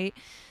saying, right?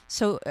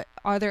 So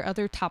are there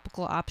other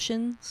topical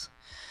options?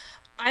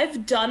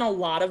 I've done a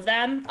lot of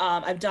them.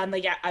 I've done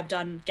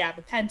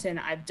gabapentin.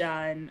 I've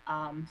done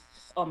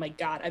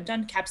I've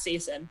done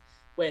capsaicin,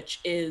 which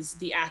is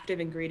the active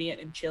ingredient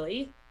in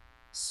chili.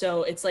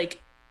 So it's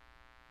like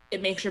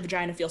it makes your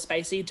vagina feel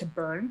spicy to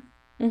burn.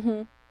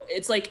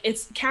 It's like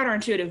it's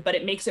counterintuitive, but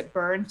it makes it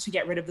burn to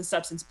get rid of the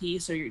substance P,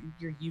 so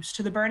you're used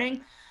to the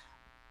burning.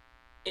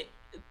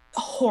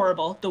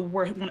 Horrible. The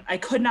worst. I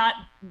could not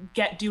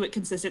do it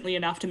consistently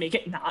enough to make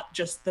it not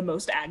just the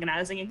most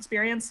agonizing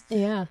experience.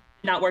 Yeah.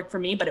 not work for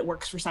me, but it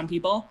works for some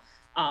people.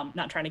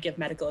 Not trying to give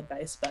medical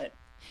advice, but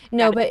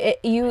no,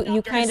 but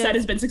you kind of said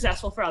has been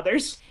successful for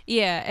others.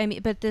 Yeah, I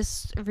mean, but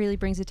this really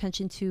brings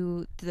attention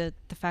to the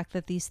fact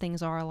that these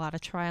things are a lot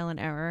of trial and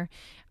error,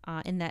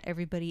 and that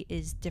everybody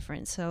is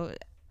different. So,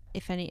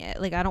 if any,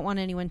 like, I don't want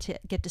anyone to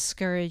get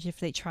discouraged if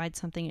they tried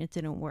something and it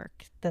didn't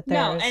work. That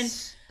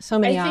there's so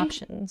many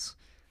options.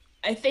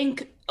 I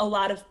think a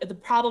lot of the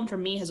problem for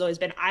me has always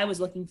been I was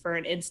looking for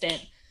an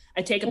instant.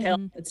 I take a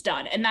pill, it's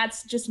done. And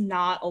that's just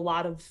not a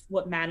lot of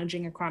what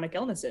managing a chronic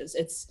illness is.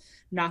 It's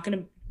not going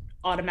to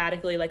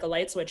automatically, like a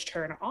light switch,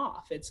 turn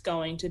off. It's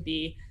going to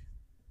be,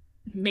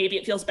 maybe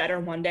it feels better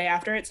one day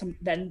after it,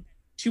 then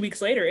 2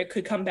 weeks later, it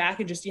could come back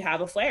and just you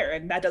have a flare.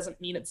 And that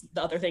doesn't mean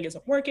the other thing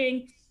isn't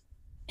working.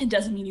 It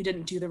doesn't mean you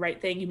didn't do the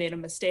right thing. You made a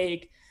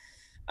mistake.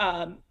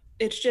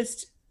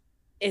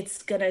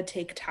 It's going to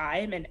take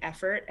time and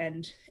effort,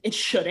 and it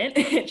shouldn't.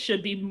 It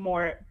should be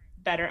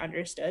better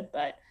understood,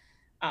 but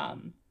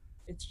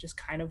it's just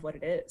kind of what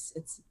it is.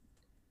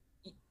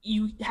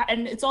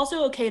 And it's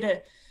also okay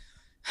to,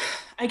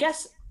 I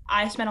guess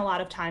I spent a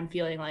lot of time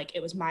feeling like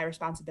it was my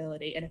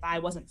responsibility. And if I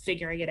wasn't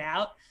figuring it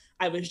out,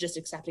 I was just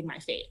accepting my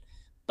fate.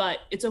 But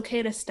it's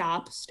okay to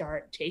stop,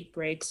 start, take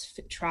breaks,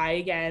 try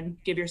again,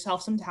 give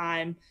yourself some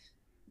time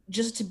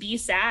just to be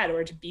sad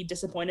or to be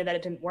disappointed that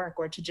it didn't work,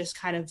 or to just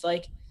kind of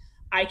like,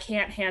 I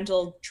can't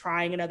handle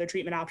trying another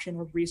treatment option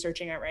or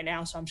researching it right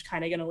now. So I'm just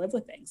kind of going to live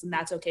with things, and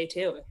that's okay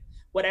too.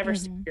 Whatever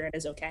you're in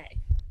is okay.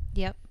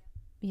 Yep.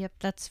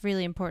 That's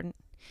really important.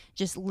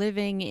 Just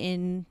living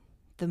in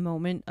the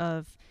moment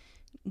of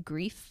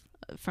grief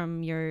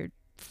from your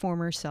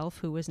former self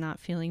who was not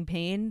feeling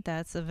pain,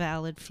 that's a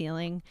valid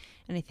feeling.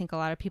 And I think a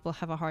lot of people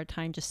have a hard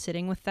time just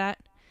sitting with that.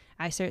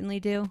 I certainly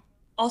do.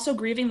 Also,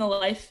 grieving the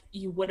life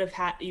you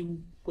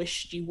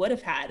wished you would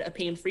have had, a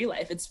pain-free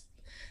life.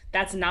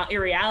 That's not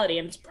your reality,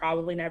 and it's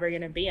probably never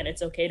going to be. And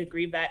it's okay to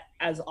grieve that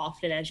as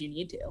often as you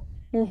need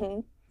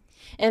to.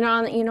 And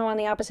on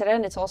the opposite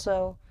end, it's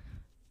also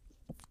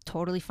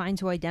totally fine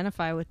to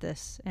identify with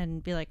this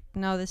and be like,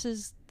 no, this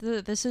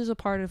is a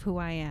part of who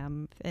I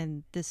am,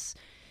 and this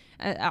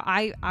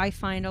I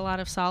find a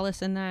lot of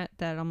solace in that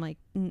I'm like,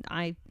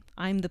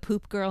 I'm the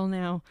poop girl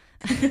now.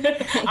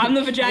 I'm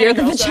the vagina You're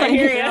girl. The vagina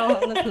girl.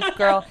 I'm the poop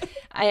girl.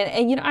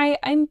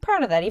 I'm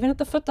proud of that. Even at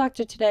the foot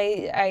doctor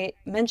today, I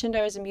mentioned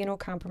I was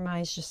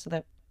immunocompromised just so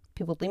that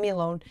people would leave me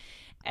alone.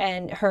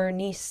 And her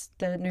niece,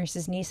 the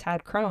nurse's niece,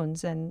 had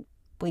Crohn's, and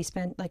we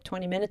spent like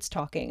 20 minutes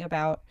talking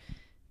about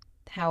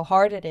how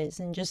hard it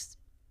is. And just,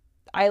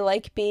 I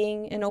like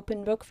being an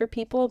open book for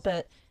people,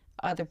 but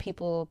other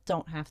people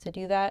don't have to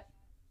do that.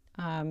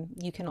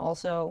 You can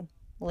also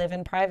live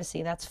in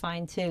privacy. That's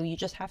fine too. You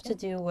just have to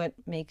do what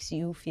makes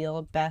you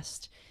feel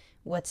best,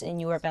 what's in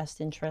your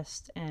best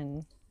interest.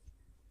 And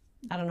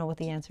I don't know what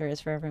the answer is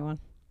for everyone.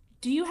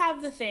 Do you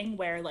have the thing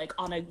where, like,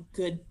 on a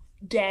good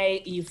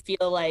day, you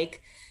feel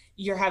like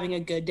you're having a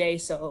good day,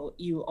 so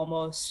you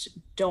almost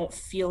don't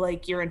feel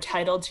like you're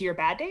entitled to your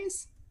bad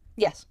days?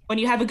 Yes. When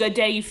you have a good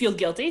day, you feel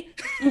guilty?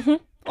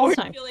 All or the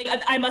time. you feel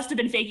like, I must have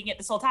been faking it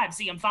this whole time.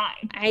 See, I'm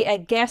fine.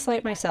 I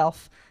gaslight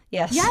myself.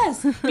 Yes.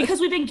 Yes,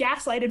 because we've been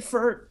gaslighted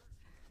for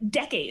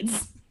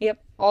decades.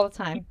 Yep, all the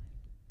time.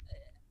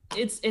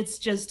 It's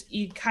just,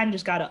 you kind of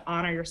just got to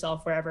honor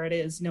yourself wherever it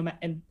is.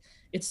 And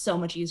it's so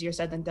much easier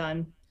said than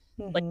done.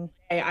 Like,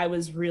 I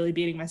was really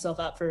beating myself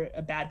up for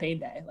a bad pain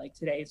day. Like,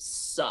 today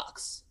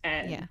sucks.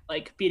 And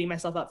like beating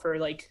myself up for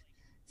like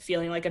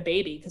feeling like a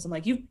baby, because I'm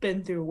like, you've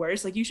been through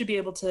worse. Like, you should be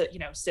able to,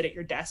 sit at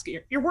your desk.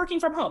 You're working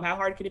from home. How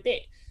hard could it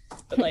be?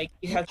 But like,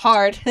 you have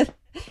hard.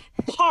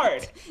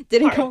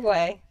 Didn't go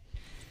away.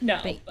 No,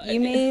 but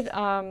you made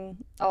a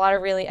lot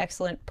of really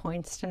excellent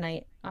points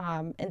tonight.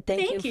 And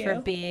thank you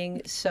for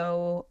being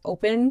so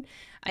open.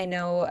 I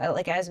know,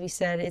 like, as we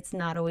said, it's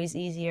not always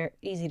easy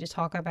to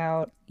talk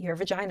about your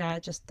vagina,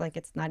 just like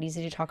it's not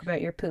easy to talk about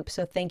your poop.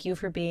 So thank you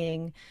for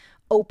being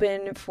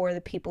open for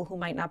the people who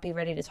might not be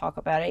ready to talk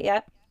about it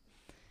yet.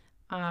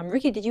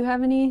 Ricky, did you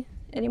have any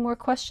more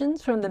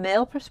questions from the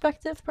male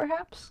perspective,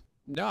 perhaps?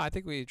 No, I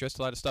think we addressed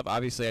a lot of stuff.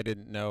 Obviously, I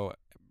didn't know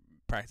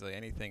practically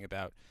anything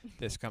about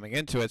this coming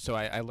into it, so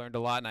I learned a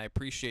lot, and I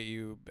appreciate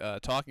you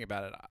talking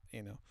about it.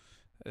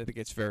 I think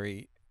it's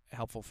very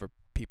helpful for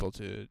people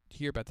to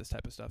hear about this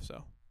type of stuff.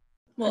 So,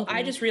 well,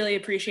 I just really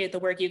appreciate the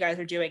work you guys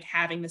are doing,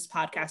 having this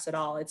podcast at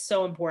all. It's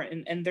so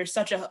important, and there's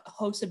such a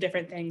host of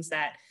different things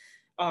that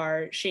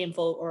are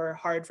shameful or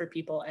hard for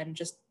people, and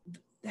just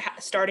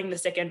starting the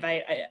Sick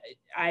Invite,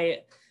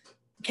 I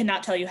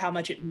cannot tell you how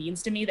much it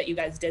means to me that you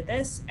guys did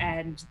this,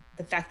 and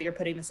the fact that you're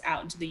putting this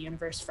out into the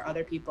universe for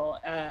other people.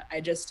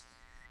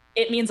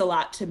 It means a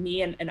lot to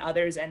me and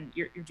others, and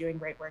you're doing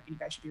great work, and you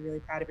guys should be really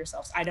proud of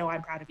yourselves. I know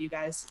I'm proud of you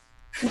guys.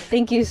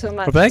 Thank you so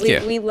much. Well, thank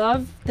you. We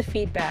love the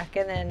feedback,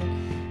 and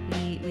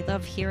then we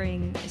love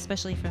hearing,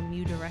 especially from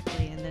you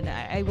directly. And then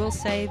I will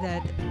say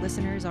that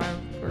listeners are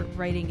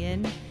writing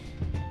in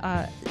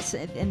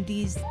And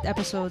these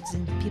episodes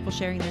and people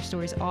sharing their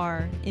stories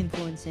are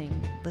influencing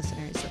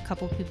listeners. A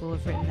couple of people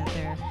have written that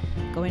they're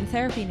going to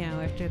therapy now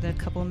after the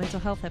couple of mental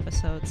health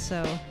episodes.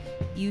 So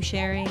you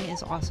sharing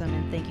is awesome,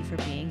 and thank you for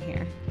being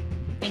here.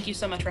 Thank you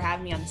so much for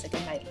having me on the Sick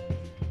Invite.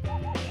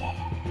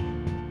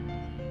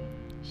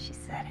 She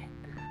said it.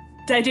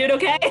 Did I do it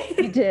okay?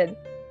 You did.